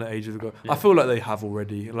should have won it ages ago. Yeah. I feel like they have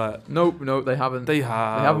already. Like Nope, they haven't. they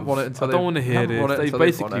have. They haven't won it until I don't want to hear this. They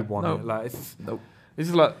basically won Nope. it. Like it's Nope.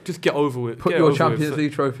 just like just get over it. Put Get your over Champions it.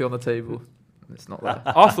 League trophy on the table. It's not there.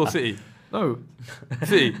 Arsenal, City, No,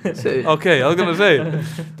 City. City. Okay, I was gonna say.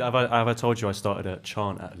 Have I told you I started a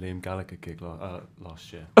chant at Liam Gallagher gig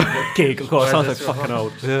last year? Gig, of course. Sounds like fucking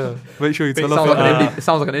old. Yeah, make sure you It tell sounds, us. it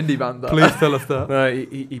sounds like an indie band. That. Please tell us that. No,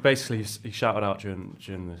 he basically he shouted out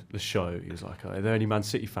during the show. He was like, "Are there any Man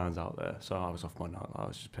City fans out there?" So I was off my nut. I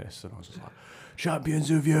was just pissed, and I was just like, "Champions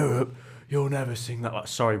of Europe, you'll never sing that." Like,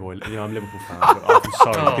 sorry, boy. You know, I'm a Liverpool fan, but I'm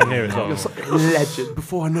sorry. You can hear it as well. You're such a legend.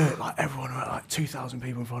 Before I knew it, like everyone, like 2,000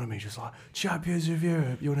 people in front of me, just like Champions of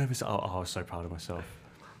Europe, you'll never sing. Oh, I was so proud of myself.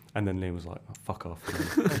 And then Liam was like, oh, "Fuck off,"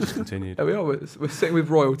 and then just continued. There we are. We're sitting with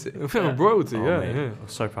royalty. We're feeling royalty, Oh, yeah, mate, yeah. I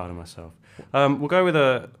was so proud of myself. We'll go with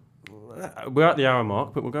we're at the hour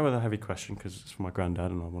mark, but we'll go with a heavy question because it's from my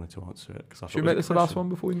granddad and I wanted to answer it. Should we make this the last one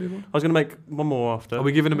before we move on? I was going to make one more after. Are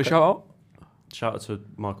we giving him a Okay. shout out? Shout out to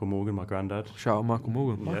Michael Morgan, my granddad. Shout out Michael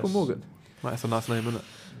Morgan. Yes. Michael Morgan. That's a nice name, isn't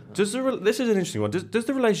it? This is an interesting one. Does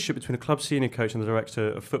the relationship between a club senior coach and the director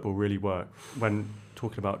of football really work when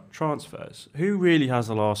talking about transfers? Who really has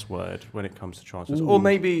the last word when it comes to transfers? Ooh. Or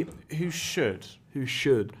maybe who should? Who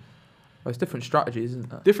should? Well, it's different strategies,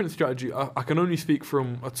 isn't it? Different strategy. I can only speak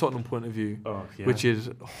from a Tottenham point of view, Oh, yeah. which is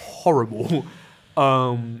horrible.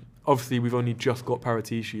 Obviously, we've only just got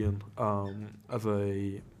Paratici as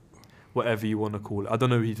a whatever you want to call it. I don't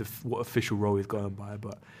know what official role he's going by,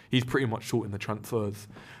 but he's pretty much sorting the transfers,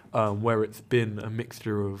 where it's been a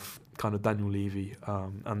mixture of kind of Daniel Levy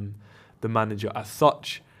and the manager as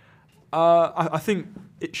such. I think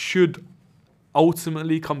it should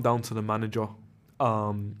ultimately come down to the manager.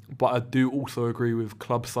 But I do also agree with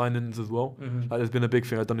club signings as well. Mm-hmm. Like, there's been a big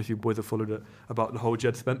thing, I don't know if you boys have followed it, about the whole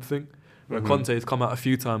Jed Spence thing, where Mhm. Conte has come out a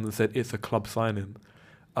few times and said it's a club signing.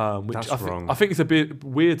 Which That's wrong. I think it's a bit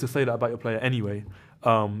weird to say that about your player anyway.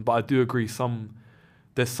 But I do agree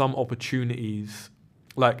there's some opportunities.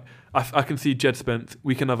 Like, I can see Jed Spence,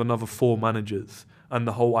 we can have another 4 managers. And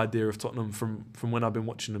the whole idea of Tottenham, from when I've been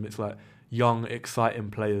watching them, it's like young,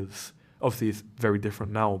 exciting players. Obviously, it's very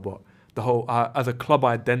different now, but the whole as a club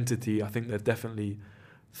identity, I think there's definitely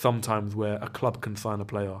sometimes where a club can sign a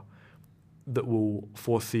player that will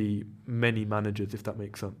foresee many managers, if that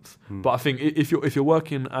makes sense. Hmm. But I think if you're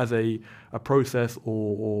working as a process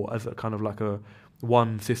or as a kind of like a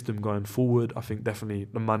one system going forward, I think definitely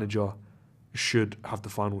the manager should have the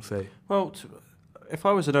final say. Well, if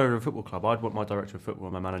I was an owner of a football club, I'd want my director of football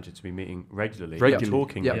and my manager to be meeting regularly. Regularly.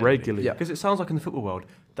 Talking Yeah. Regularly. Yeah. Because it sounds like in the football world,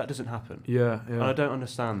 that doesn't happen. Yeah, And I don't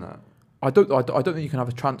understand that. I don't think you can have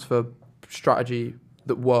a transfer strategy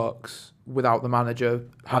that works without the manager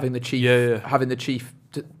having the chief having the chief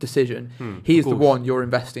decision. He is the course. one you're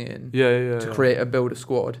investing in Yeah. to create and build a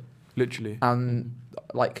squad, Literally. and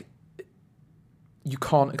like you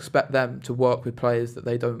can't expect them to work with players that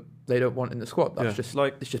they don't want in the squad. That's Yeah. just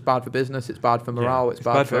Like- it's just bad for business. It's bad for morale. It's, It's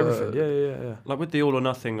bad, bad for everything. Yeah. Like with the All or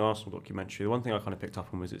Nothing Arsenal documentary, the one thing I kind of picked up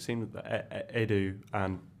on was it seemed that Edu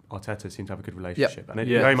and Arteta seemed to have a good relationship. And it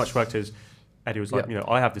Yes. very much worked as Edu was like, Yep.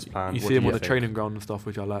 I have this plan. You what see him do on the think? training ground and stuff,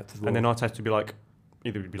 which I liked as well. And then Arteta would be like,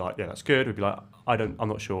 either would be like, yeah, that's good. Would be like, I'm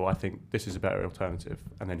not sure. I think this is a better alternative.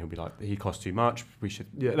 And then he'll be like, he costs too much. We should.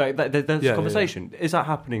 Yeah. Like, there's Yeah, conversation. Is that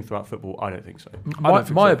happening throughout football? I don't think so. I don't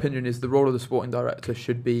think My so. opinion is the role of the sporting director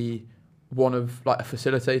should be one of like a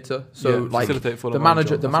facilitator. So Yeah, like facilitate for the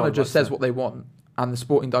manager That's what I was about to says say. what they want, and the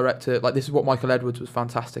sporting director, like this is what Michael Edwards was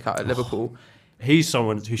fantastic at Liverpool. He's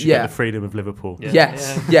someone who should Yeah. get the freedom of Liverpool. Yeah.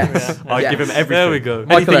 Yes, yes. I yes. give him everything. There we go. Anything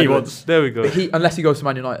Michael he Edwards. wants. There we go. But unless he goes to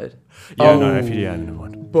Man United. Yeah, no, if he never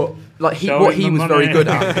mind. But like Show what him he the was money. very good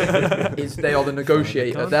at is they are the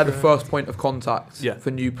negotiator. They're the first point of contact Yeah. for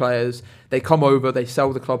new players. They come over, they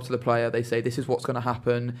sell the club to the player. They say, "This is what's going to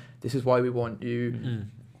happen. This is why we want you." Mm.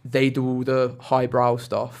 They do all the highbrow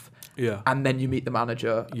stuff, Yeah. and then you meet the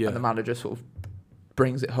manager, Yeah. and the manager sort of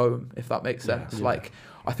brings it home, if that makes Yeah. sense. Yeah. Like,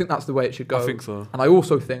 I think that's the way it should go. I think so. And I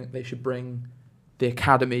also think they should bring the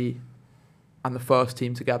academy and the first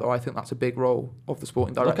team together. I think that's a big role of the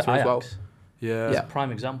sporting Look director at as well. Ajax. Yeah. Yeah.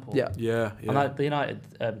 Prime example. Yeah. Yeah. And like the United,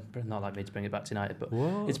 not like me to bring it back to United, but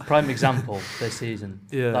What? it's prime example this season.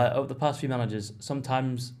 Yeah. Like over the past few managers,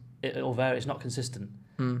 sometimes it'll vary. It's not consistent.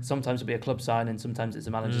 Sometimes it'll be a club signing, sometimes it's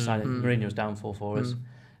a manager signing. Mourinho's downfall for us.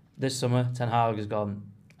 This summer, Ten Hag has gone,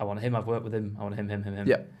 I want him, I've worked with him, I want him.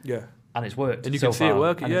 Yeah. And it's worked. And you so can see far. it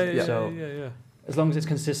working. And Yeah. as long as it's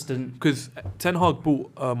consistent. Because Ten Hag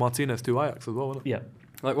bought Martinez to Ajax as well, wasn't it? Yeah.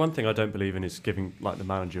 Like, one thing I don't believe in is giving like the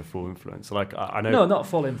manager full influence. Like, I know. No, not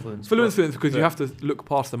full influence. Full influence because you have to look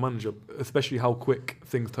past the manager, especially how quick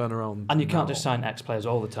things turn around. And you can't now. just sign ex-players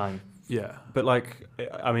all the time. Yeah. But like,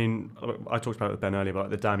 I mean, I talked about it with Ben earlier, but like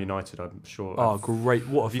the Damn United, I'm sure. Oh, great!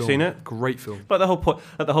 What a Have film. you seen it? Great film. But the whole point,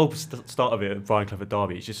 at the whole start of it, Brian Clough at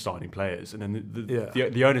Derby, he's just signing players, and then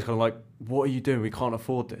the owner's kind of like, "What are you doing? We can't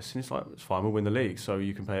afford this." And it's like, "It's fine, we'll win the league, so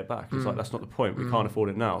you can pay it back." It's like, that's not the point. We can't afford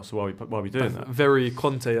it now, so why are we doing that? Very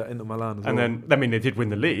Conte at Inter Milan as well. And then, I mean, they did win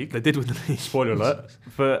the league. They did win the league. Spoiler alert!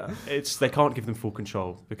 But they can't give them full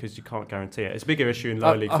control because you can't guarantee it. It's a bigger issue in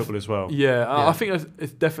lower league football as well. Yeah, I think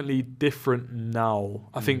it's definitely different now.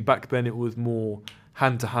 I think back then it was more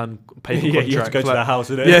hand-to-hand paper contract. You have to go to their house,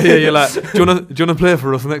 innit? Yeah. You're like, do you want to play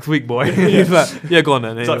for us next week, boy? He's like, yeah, go on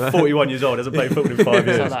then. He's like 41 years old, hasn't played football in 5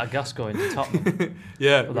 It's years. like that Gascoigne to Tottenham.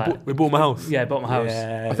 Yeah, we bought my house. Yeah, bought my house.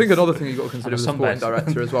 I think another thing you've got to consider with a sporting sunbed.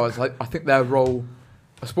 director as well is like I think their role,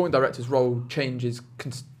 a sporting director's role changes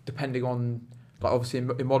depending on, like obviously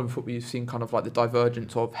in modern football you've seen kind of like the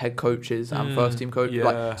divergence of head coaches and first team coaches,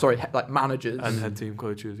 like managers and head team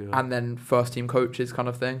coaches, and then first team coaches kind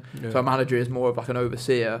of thing. Yeah. So a manager is more of like an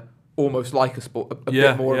overseer, almost like a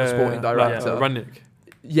bit more of a sporting director. Like Rangnick.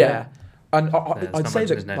 Yeah. And it's I'd not say mentioned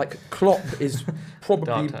his that name. like Klopp is probably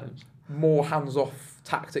Dark times. more hands off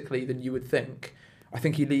tactically than you would think. I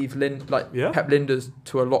think he leaves Yeah. Pep Linders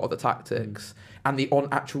to a lot of the tactics and the on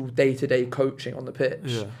actual day to day coaching on the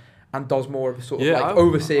pitch, and does more of a sort of like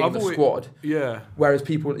overseeing the squad. Yeah. Whereas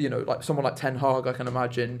people, like someone like Ten Hag, I can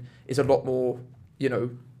imagine, is a lot more,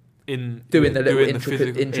 In doing the little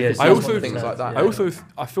physical- intricacies I also and things like that.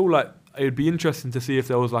 I feel like it would be interesting to see if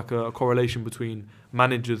there was like a correlation between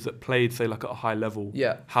managers that played, say, like at a high level,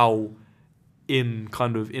 how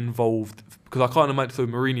involved, because I can't imagine. So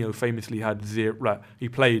Mourinho famously had zero. Like he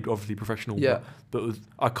played obviously professional, but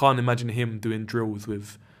I can't imagine him doing drills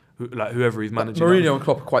with whoever he's managing. Mourinho and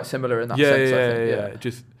Klopp are quite similar in that sense. I think.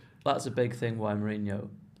 Just That's a big thing why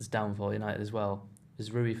Mourinho's downfall United as well.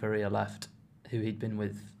 Is Rui Faria left, who he'd been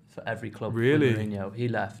with for every club. Really? With Mourinho, he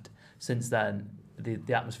left. Since then,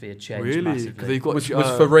 the atmosphere changed really, massively. because you've got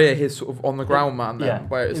Was Ferreira his sort of on the ground man then,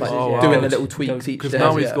 where it's like doing the little tweaks each day?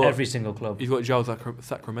 now he's got every single club. He's got João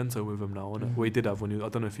Sacramento with him now, isn't it? Well, he did have when I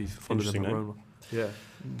don't know if he's followed him at Roma. Yeah,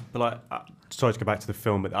 but like, sorry to go back to the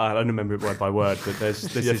film, but I don't remember it word by word. But there's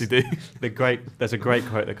There's a great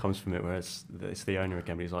quote that comes from it where it's the owner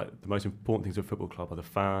again. But he's like, the most important things of a football club are the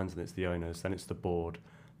fans, and it's the owners, then it's the board,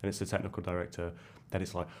 then it's the technical director, then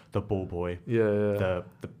it's like the ball boy, the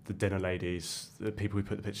dinner ladies, the people who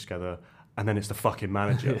put the pitch together, and then it's the fucking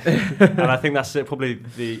manager. And I think that's probably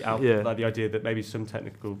the idea that maybe some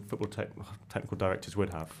technical directors would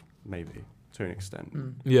have, maybe to an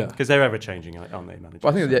extent. Because they're ever changing, aren't they, managers? But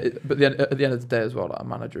I think at the end of the day as well, like, a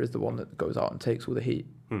manager is the one that goes out and takes all the heat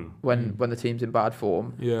when the team's in bad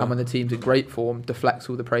form, and when the team's in great form, deflects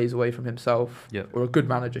all the praise away from himself, or a good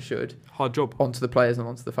manager should. Hard job. Onto the players and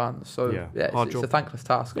onto the fans. So it's a thankless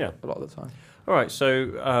task a lot of the time. All right,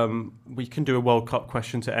 so we can do a World Cup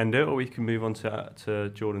question to end it, or we can move on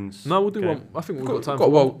to Jordan's. No, we'll do game. one. I think we've got time for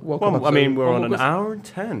one. Well, I mean, we're on an hour and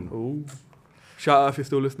 10. Ooh. Shout out if you're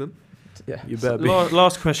still listening. Yeah, you better be.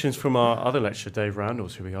 Last questions from our other lecturer, Dave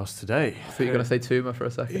Randalls, who we asked today. I thought you were going to say Tuma for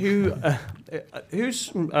a second.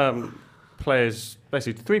 Who's players,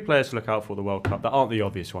 basically 3 players to look out for the World Cup that aren't the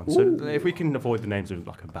obvious ones. So if we can avoid the names of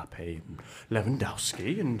like Mbappe and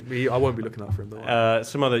Lewandowski and I won't be looking out for him though.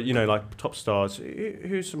 some other, like top stars.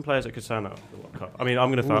 Who's some players that could stand out at the World Cup? I mean, I'm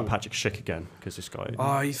going to throw out Patrick Schick again because this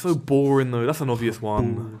guy. He's so boring though. That's an obvious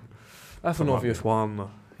one. That's an obvious one.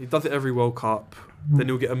 He does it every World Cup. Then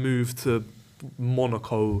he'll get a move to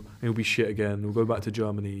Monaco and he'll be shit again. We'll go back to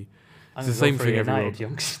Germany. It's the same thing every United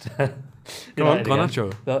youngster. Go on,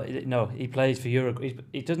 Garnacho. But no, he plays for Uruguay.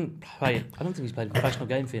 He doesn't play. I don't think he's played a professional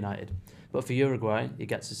game for United. But for Uruguay, he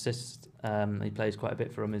gets assists. He plays quite a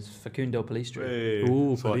bit for him. Is Facundo Pellistri.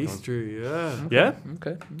 Ooh, Pellistri, yeah. Yeah?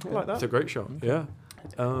 Okay. I like that. It's a great shot, yeah.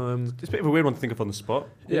 It's a bit of a weird one to think of on the spot.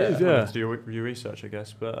 Yeah. To do your research, I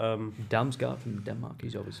guess. But Damsgaard from Denmark,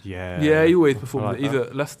 he's always... Yeah, he always performed. Like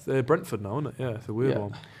he's at Brentford now, isn't it? Yeah, it's a weird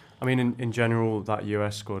one. I mean, in general, that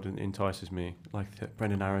US squad entices me. Like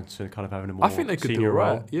Brendan Aronson kind of having a more I think they could do all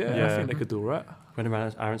right. Yeah, I think they could do all right. Brendan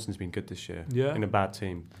Aronson's been good this year. Yeah. In a bad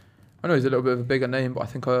team. I know he's a little bit of a bigger name, but I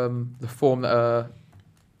think the form that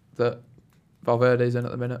Valverde's in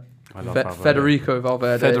at the minute. I love Valverde. Federico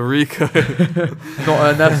Valverde. Federico.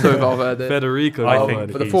 Not Ernesto Valverde. Federico. I Valverde.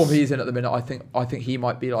 think But the form he's in at the minute, I think he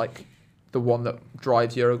might be like the one that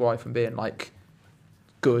drives Uruguay from being like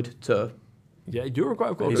good to. Yeah, Uruguay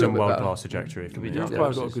have got He's a on good. world-class trajectory. Could be Yeah. Uruguay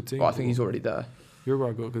have got a good team. But I think he's already there.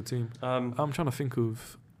 Uruguay got a good team. Um, I'm trying to think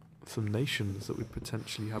of some nations that we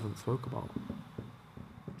potentially haven't spoke about.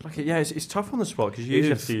 it's tough on the spot because you It usually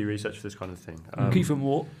have is. to do your research for this kind of thing. Kiefer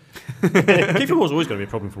Moore. Kiefer Moore's always going to be a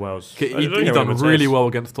problem for Wales. He I don't did know done what it really says. well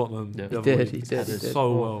against Tottenham. Yeah. the other He did, week. he did.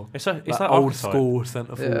 So well. It's that That old archetype. school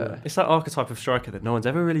centre forward. It's that archetype of striker that no one's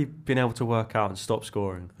ever really been able to work out and stop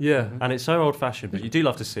scoring. Yeah. And it's so old-fashioned, but you do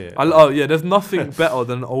love to see it. Yeah, there's nothing better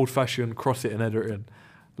than old fashioned cross it and header it in.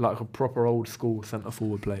 Like a proper old school centre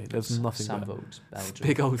forward play. There's nothing Sam better. Vokes, Belgium.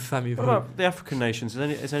 Big old Sammy What Vokes. about the African nations?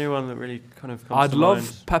 Is anyone that really kind of comes I'd to love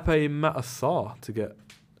mind? Pepe Matassar to get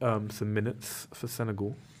some minutes for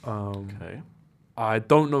Senegal. Okay. I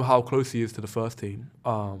don't know how close he is to the first team,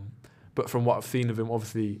 but from what I've seen of him,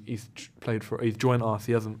 obviously he's joined us.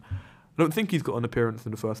 He hasn't. I don't think he's got an appearance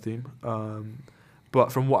in the first team.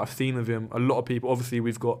 But from what I've seen of him, a lot of people. Obviously,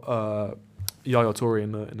 we've got Yaya Toure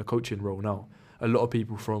in the coaching role now. A lot of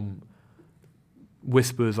people from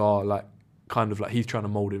whispers are like kind of like he's trying to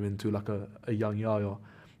mould him into like a young Yaya.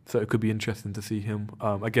 So it could be interesting to see him.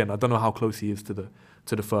 Again, I don't know how close he is to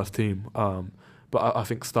the first team, but I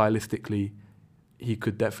think stylistically he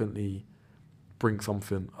could definitely bring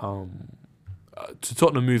something to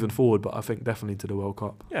Tottenham moving forward. But I think definitely to the World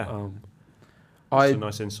Cup. Yeah. That's I a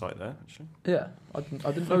nice insight there, actually.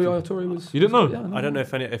 I didn't know Yaya Toure was. You didn't know? Yeah, I don't know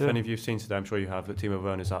if any of you've seen today. I'm sure you have that Timo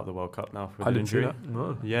Werner's out of the World Cup now with I an didn't see injury. that.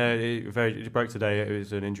 No. Yeah, it broke today. It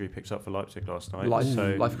was an injury picked up for Leipzig last night.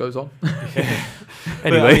 Life goes on.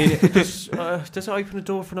 Anyway, does it open the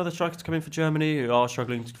door for another striker to come in for Germany who are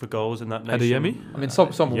struggling for goals in that nation? Adeyemi? I mean,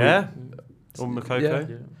 someone. Yeah. Or Makoko.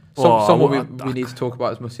 Yeah. Someone we need to talk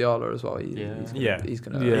about is Musiala as well. He's Yeah. he's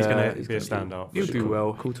gonna Yeah. He's going to he's be a gonna standout. He'll for do sure.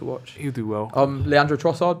 well. Cool to watch. He'll do well. Leandro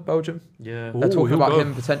Trossard, Belgium. Yeah. Ooh, They're talking he'll about go.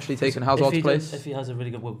 him potentially taking If Hazard's he place. if he has a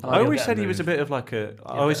really good. I always said he was a bit of like a.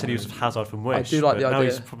 I always said he was Hazard from Wish. do like but the now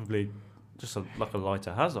idea. he's probably just like a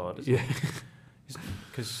lighter Hazard. Yeah.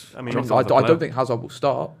 Because I mean, I don't think Hazard will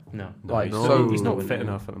start. No. Like, he's, so- he's not No. fit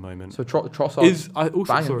enough at the moment. So Trossard. I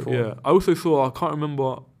also banging saw. form. Yeah, I also saw. I can't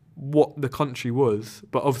remember what the country was,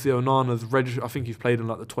 but obviously Onana's registered. I think he's played in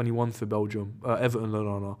like the 21s for Belgium, Everton.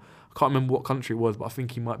 Onana. I can't remember what country it was, but I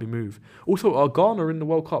think he might be moved. Also, are Ghana in the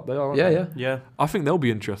World Cup? They are. Aren't they? Yeah. Yeah. I think they'll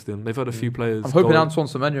be interesting. They've had a few players. I'm hoping go- Antoine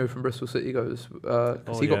Semenyo from Bristol City goes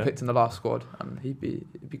because he got yeah. picked in the last squad, and it'd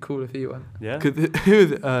be cool if he went. Yeah. 'Cause who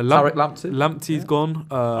is it? Tarek Lamptey. Lamptey's gone.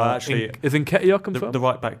 Actually, is Nketiah The, confirmed? the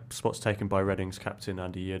right back spot's taken by Reading's captain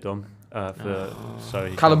Andy Yeardom. So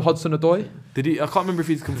he Callum can't- Hudson-Odoi. Did he? I can't remember if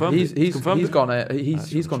he's confirmed. He's confirmed he's it? gone. Actually,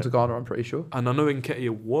 He's gone to check. Ghana. I'm pretty sure. And I know Nketiah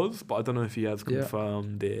was, but I don't know if he has Yeah.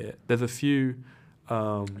 confirmed it. There's a few.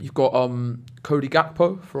 You've got Cody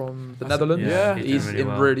Gakpo from the Netherlands. yeah, he's doing really in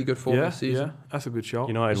well. really good form Yeah, this season. yeah, that's a good shout.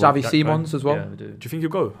 United Xavi want Gakpo. Simons as well. Yeah, we do. Do you think he'll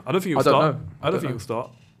go? I don't think he'll I don't start. know. I don't think he'll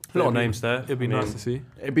start. A lot of It'd be- names there. It'd be I nice mean, to see.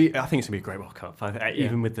 I think it's gonna be a great World Cup.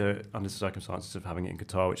 Even with under the circumstances of having it in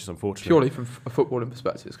Qatar, which is unfortunate. Purely from a footballing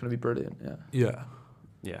perspective, it's going to be brilliant. Yeah. Yeah.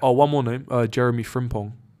 Yeah. Oh, one more name. Jeremy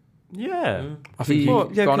Frimpong. Yeah. I think He he. Well,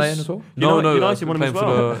 yeah, Ghanaian 'cause as well. United won him as playing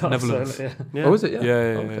well. for the Netherlands. Yeah. Oh, is it? Yeah, Yeah.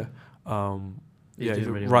 yeah, Okay. yeah. He's Yeah, he's a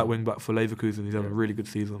doing really right well. wing back for Leverkusen. He's having a Yeah. really good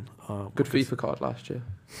season. Good FIFA card last year.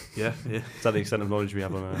 Yeah, yeah. Is that the extent of knowledge we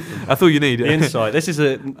have on That's all you need. the Yeah. insight? This is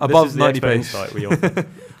Above the 90 expert pace. insight we offer.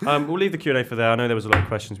 We'll leave the Q&A for there. I know there was a lot of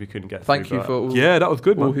questions we couldn't get Thank through. you but- for all, Yeah, that was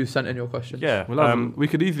good, all man. who sent in your questions. Yeah. We'll have- we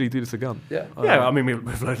could easily do this again. Yeah. Yeah, I mean,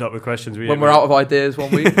 we've loaded up with questions. When we're out of ideas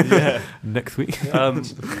one week. yeah. Next week.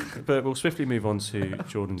 But we'll swiftly move on to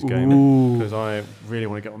Jordan's game Ooh. because I really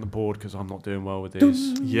want to get on the board because I'm not doing well with this.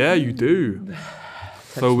 Yeah, you do.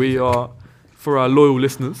 So we are, for our loyal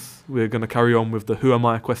listeners, we're going to carry on with the Who Am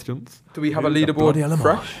I questions. Do we have a Who the leaderboard bloody hell am I?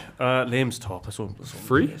 fresh? Liam's top. That's all.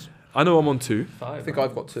 3? I know I'm on 2. Five. I think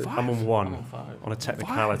I've got 2. I'm on 1 I'm on 5. on a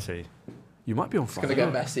technicality. You might be on It's 5. going to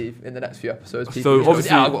get messy in the next few episodes. So People just go,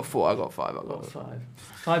 obviously- yeah, I got 4, I got 5, I I've got got 5.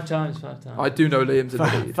 5 times. 5 times. I do know Liam's in the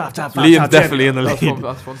lead. Liam's definitely in the That's lead.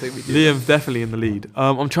 that's one thing we do. Liam's definitely in the lead.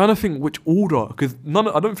 I'm trying to think which order, because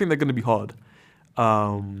I don't think they're going to be hard.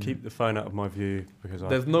 Keep the phone out of my view because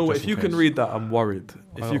There's no way. just If in you can case. read that, I'm worried.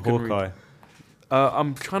 If you can read, Hawkeye.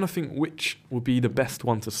 I'm trying to think which would be the best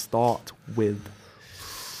one to start with.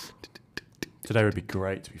 Today would be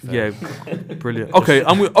great, to be fair. Yeah, brilliant. Okay,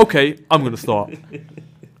 I'm going to start.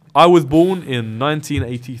 I was born in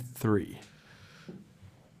 1983. Do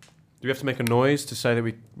we have to make a noise to say that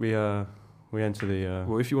we We enter the.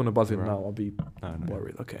 Well, if you want to buzz in Right. now, I'll be No.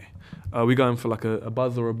 worried. Okay. Are we going for like a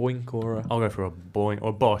buzz or a boink or a... I'll go for a boing or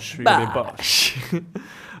a Bosch. You're gonna be a Bosch.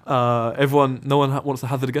 Everyone, no one wants to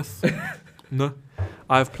hazard a guess? No.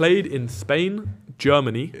 I've played in Spain,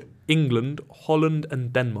 Germany, England, Holland,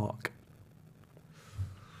 and Denmark.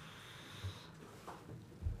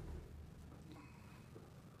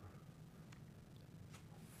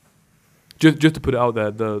 Just to put it out there,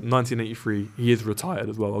 the 1983, he is retired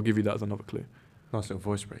as well. I'll give you that as another clue. Nice little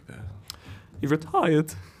voice break there. He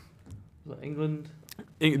retired. Was that England?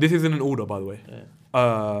 This is in an order, by the way.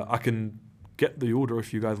 Yeah. I can get the order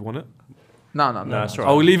if you guys want it. No, that's all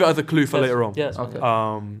right. I'll leave it as a clue for Yes. later on. Yes. Okay.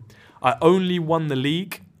 I only won the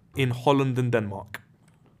league in Holland and Denmark.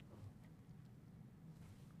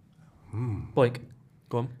 Boink.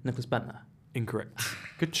 Go on. Nicholas Bentner. Incorrect.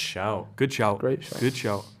 Good shout. Good shout. Great shout. Good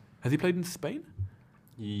shout. Has he played in Spain?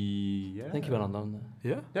 Yeah. I think he went on loan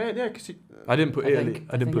there. Yeah. Yeah, because he. I didn't put I Italy. think-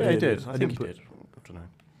 I didn't I put Yeah, he Italy. did. I I didn't think he put. did. I don't know.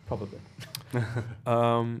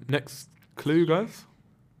 Probably. Next clue, guys.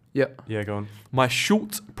 Yeah. Yeah, go on. My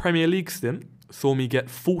short Premier League stint saw me get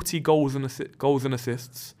 40 goals and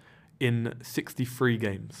assists in 63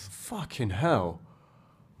 games. Fucking hell.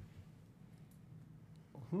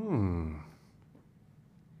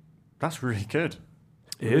 That's really good.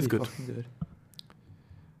 It Really is good. fucking good.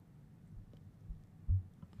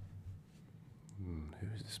 Who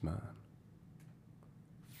is this man?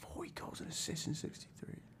 40 goals and assists in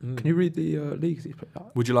 63. Can you read the leagues he's played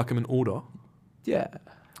at? Would you like him in order? Yeah.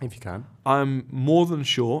 If you can. I'm more than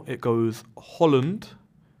sure it goes Holland,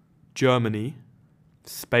 Germany,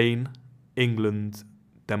 Spain, England,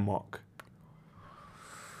 Denmark.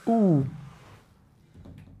 Ooh.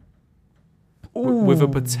 With a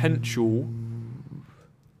potential,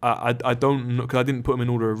 I don't know because I didn't put him in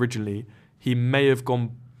order originally. He may have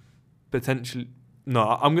gone potentially.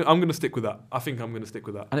 No, I'm gonna stick with that. I think I'm gonna stick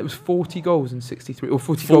with that. And it was 40 goals in 63, or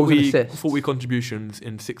 40 goals and assists. 40 contributions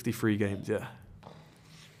in 63 games. Yeah,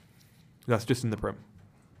 that's just in the Prem.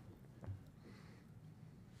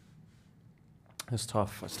 That's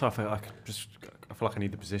tough. It's tough. I feel like I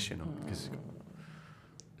need the position because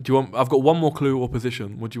Do you want? I've got one more clue or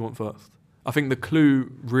position. What do you want first? I think the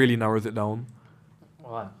clue really narrows it down.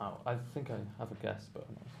 Well, I think I have a guess, but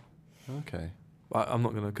I'm not. okay. I'm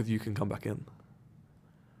not gonna because you can come back in.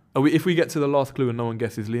 If we get to the last clue and no one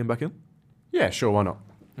guesses, Liam back in. Yeah, sure. Why not?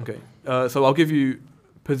 Okay. So I'll give you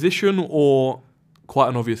position or quite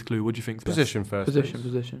an obvious clue. What do you think? Position first.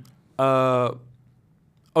 Position.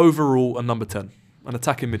 Overall, a number 10, an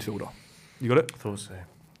attacking midfielder. You got it? Thought so.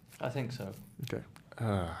 I think so. Okay.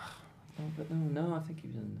 Oh, but no, I think he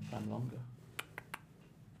was in the Prem longer.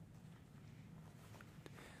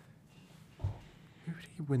 Who did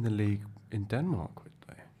he win the league in Denmark with,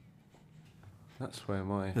 though? That's where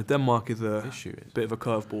my Denmark is a issue is. bit of a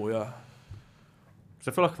curveball, yeah.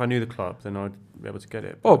 So I feel like if I knew the club, then I'd be able to get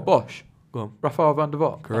it. Oh, Bosch. Go on. Rafael van der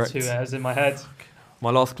Vaart. Correct. That's who has in my head. My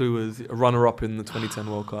last clue was a runner-up in the 2010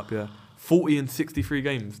 World Cup, yeah. 40 in 63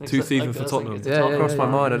 games, It's 2 like- seasons like, for Tottenham. it's It a didn't top- cross my yeah,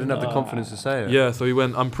 mind. yeah. I didn't have the confidence to say it. Yeah, so he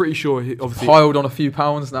went, I'm pretty sure he obviously... Piled on a few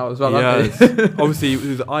pounds now as well. yeah, hasn't he? obviously it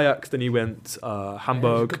was Ajax, then he went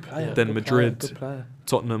Hamburg, then Madrid, Good player.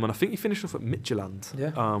 Tottenham, and I think he finished off at Midtjylland.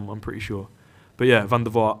 Yeah. I'm pretty sure. But yeah, Van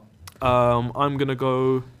der Vaart. I'm going to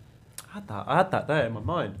go... I had that there in my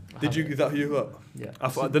mind. Is that who you got? Yeah.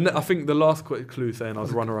 I think the last clue saying I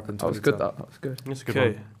was runner-up in 2010. That was good. That was good. That's a good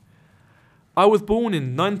Okay. one. I was born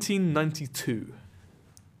in 1992.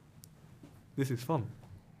 This is fun.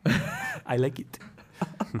 I like it.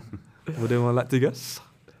 Would anyone like to guess?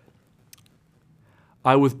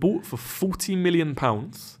 I was bought for £40 million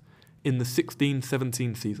in the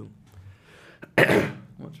 16-17 season. How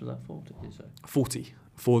much was that for, did you say? 40.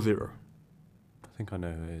 I think I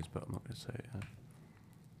know who it is, but I'm not going to say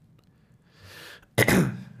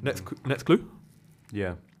it. Next clue.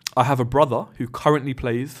 Yeah. I have a brother who currently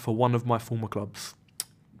plays for one of my former clubs.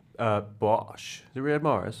 Bosch. Is it Riyad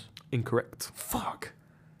Mahrez? Incorrect. Fuck.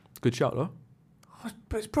 Good shout, though.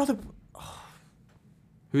 But his brother.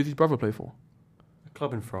 Who did his brother play for? A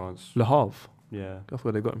club in France. Le Havre. Yeah. That's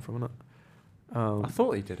where they got him from, isn't it? I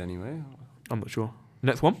thought he did anyway. I'm not sure.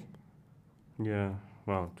 Next one. Yeah.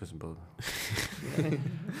 Well, doesn't bother.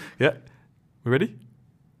 Yeah. We ready?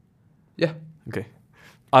 Yeah. Okay.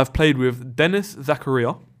 I've played with Dennis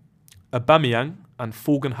Zakaria, Aubameyang, and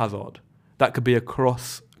Thorgan Hazard. That could be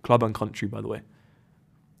across club and country, by the way.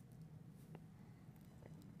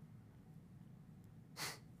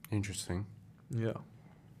 Interesting. Yeah.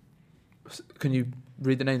 Can you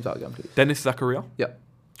read the names out again, please? Dennis Zakaria. Yeah.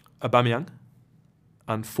 Aubameyang,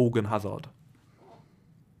 and Thorgan Hazard.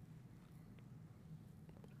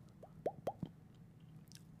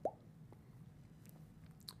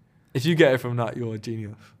 If you get it from that, you're a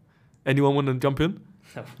genius. Anyone want to jump in?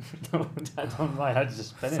 No, my head's just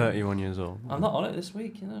spinning. 31 years old. I'm not on it this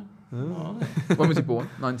week, you know. I'm not on it. When was he born?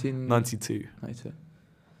 92. 92.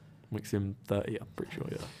 Makes him 30, I'm pretty sure,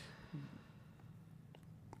 yeah.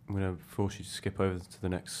 I'm going to force you to skip over to the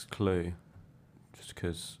next clue, just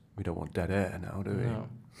because we don't want dead air now, do we? No.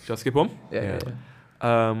 Shall I skip on? Yeah.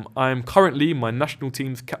 I'm currently my national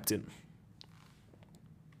team's captain.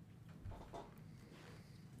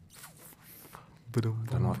 I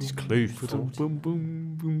don't like these clues. The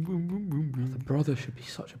brother should be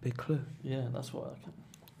such a big clue. Yeah, that's what I can.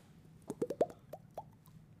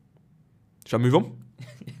 Shall I move on?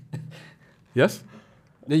 Yes?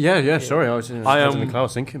 Yeah, sorry, I was in the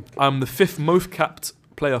clouds thinking. I'm the 5th most capped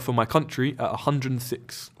player for my country at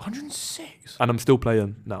 106. 106? And I'm still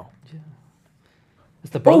playing now. Yeah.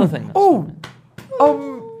 It's the brother thing. That's Oh! He's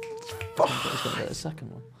going to get the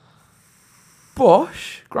second one.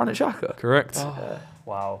 Bosch? Granit Xhaka? Correct.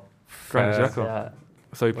 Wow. Granit Xhaka. Yeah.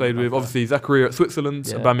 So he played with, obviously, Zakaria at Switzerland,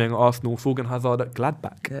 Yeah. Aubameyang at Arsenal, Thorgan Hazard at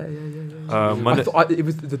Gladbach. Yeah. It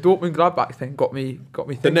was the Dortmund Gladbach thing got me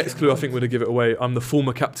thinking. The next clue I think would have give it away. I'm the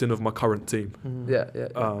former captain of my current team. Yeah.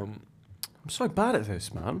 I'm so bad at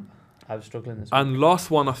this, man. I was struggling this week. And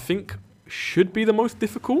last one I think should be the most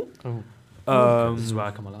difficult. This is where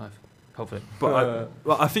I come alive. Hopefully. But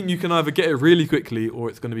I think you can either get it really quickly or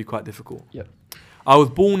it's going to be quite difficult. Yep. I was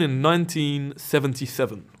born in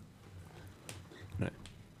 1977. No.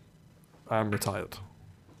 I'm retired.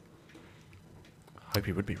 Hope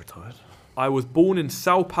you would be retired. I was born in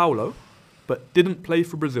Sao Paulo, but didn't play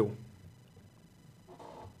for Brazil.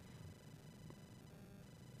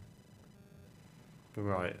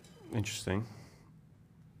 Right, interesting.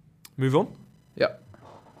 Move on. Yeah.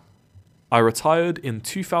 I retired in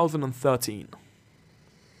 2013.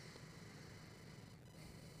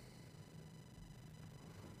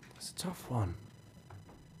 That's a tough one.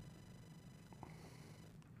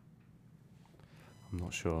 I'm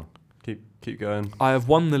not sure. Keep going. I have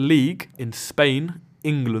won the league in Spain,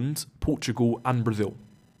 England, Portugal, and Brazil.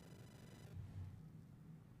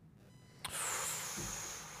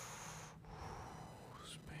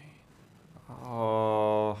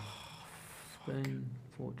 Oh, Spain,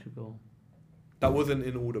 Portugal. That wasn't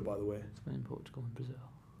in order, by the way. Spain, Portugal, and Brazil.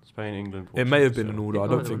 Spain, England. It may have been in order. I It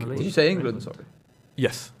don't might have think been it the was. Did you say England? Sorry.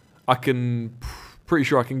 Yes, I can. Pretty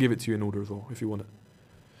sure I can give it to you in order as well, if you want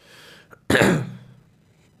it.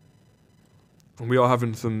 And we are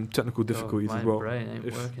having some technical difficulties my as well. brain ain't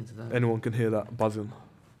If working today. anyone can hear that buzzing.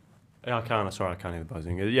 Yeah, I can. Sorry, I can't hear the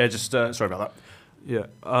buzzing. Yeah, just sorry about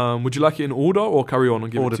Yeah. Would you like it in order or carry on and that.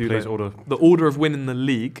 give Order, it to you please. later? Order. The order of winning the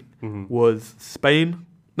league Mm-hmm. was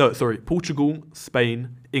Portugal,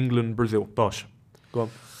 Spain, England, Brazil. Bosch. Go on.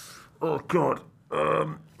 Oh God.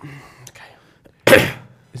 Okay.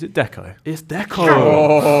 Is it Deco? It's Deco.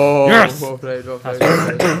 Oh, Yes! Well played. Oh,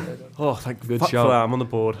 thank Good fuck shout. for that. I'm on the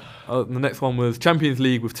board. The next one was Champions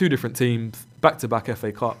League with 2 different teams, back-to-back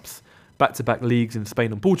FA Cups, back-to-back leagues in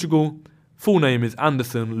Spain and Portugal. Full name is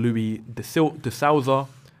Anderson Louis de Souza,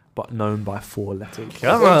 but known by 4 letters.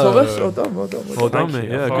 Come Well on. Thomas, well done. Well Thank done, you. mate.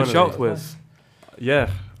 Yeah, Finally. good shout, Wes. Yeah.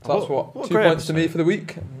 So that's what? What a 2 great points to me episode. for the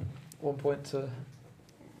week. And 1 point to.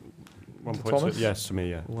 1 To point. Thomas? Yes, to me.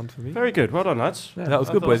 Yeah. 1 for me. Very good. Well done, lads. That was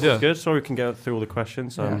I good, thought boys. that was Yeah. Good. Sorry we can get through all the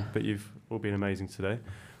questions, Yeah. but you've all been amazing today.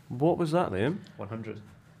 What was that, Liam? 100.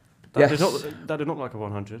 That Yes. did not look like a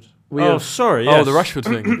 100. We Oh, have- sorry. Oh, Yes. the Rashford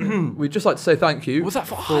thing. We'd just like to say thank you. Was that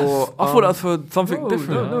for For, us? I thought that was for something no,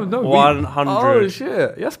 different. No. 100. Oh,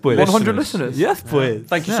 shit. Yes, boys. 100 listeners. Yes, boys.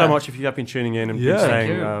 Thank you Yeah. so much if you have been tuning in and Yeah. been Thank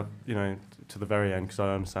saying, to the very end, because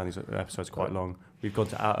I understand these episodes are quite long. We've gone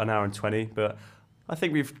to an hour and 20, but I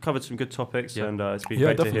think we've covered some good topics, Yeah. and it's been Yeah,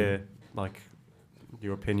 great definitely. to hear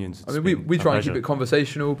your opinions. I mean, we try and keep it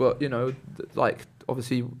conversational, but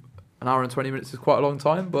obviously, an hour and 20 minutes is quite a long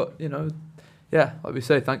time. But like we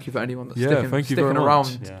say, thank you for anyone that's Yeah, sticking, thank you sticking very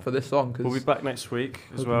around much. Yeah. for this long. Cause We'll be back next week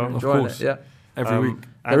as hope well. you're Of enjoying course. it, yeah. Every week.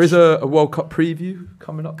 and There is a World Cup preview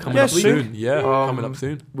coming up Coming next up week, soon. Yeah, Um, coming up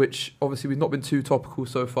soon. which obviously we've not been too topical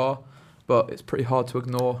so far, but it's pretty hard to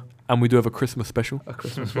ignore And we do have a Christmas special. a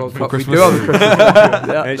Christmas World For Cup. Christmas. We do have a Christmas World Cup.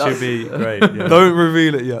 Yeah, it that's- should be great. Yeah. Don't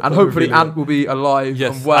reveal it yet. And Don't hopefully reveal it. Ant will be alive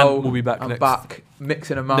Yes, and well Ant will be back and next- back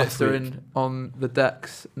mixing and next week. mastering on the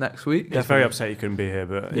decks next week. He's very upset he couldn't be here,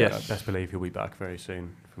 but Yes. best believe he'll be back very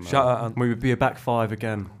soon. Shout out, Ant. We would be a back 5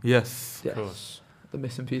 again. Yes. Yes, Of course. the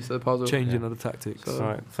missing piece of the puzzle. Changing Yeah. of the tactics. So- All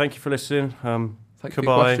right. Thank you for listening. Thank you for your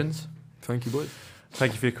Goodbye. questions. Thank you, boys.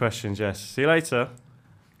 Thank you for your questions. Yes. See you later.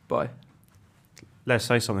 Bye. Let's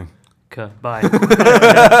say something. Bye.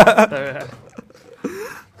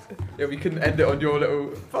 Yeah, we couldn't end it on your little.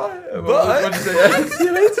 Bye. Bye. What did you say? See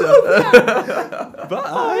you later.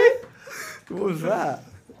 Bye. What was that?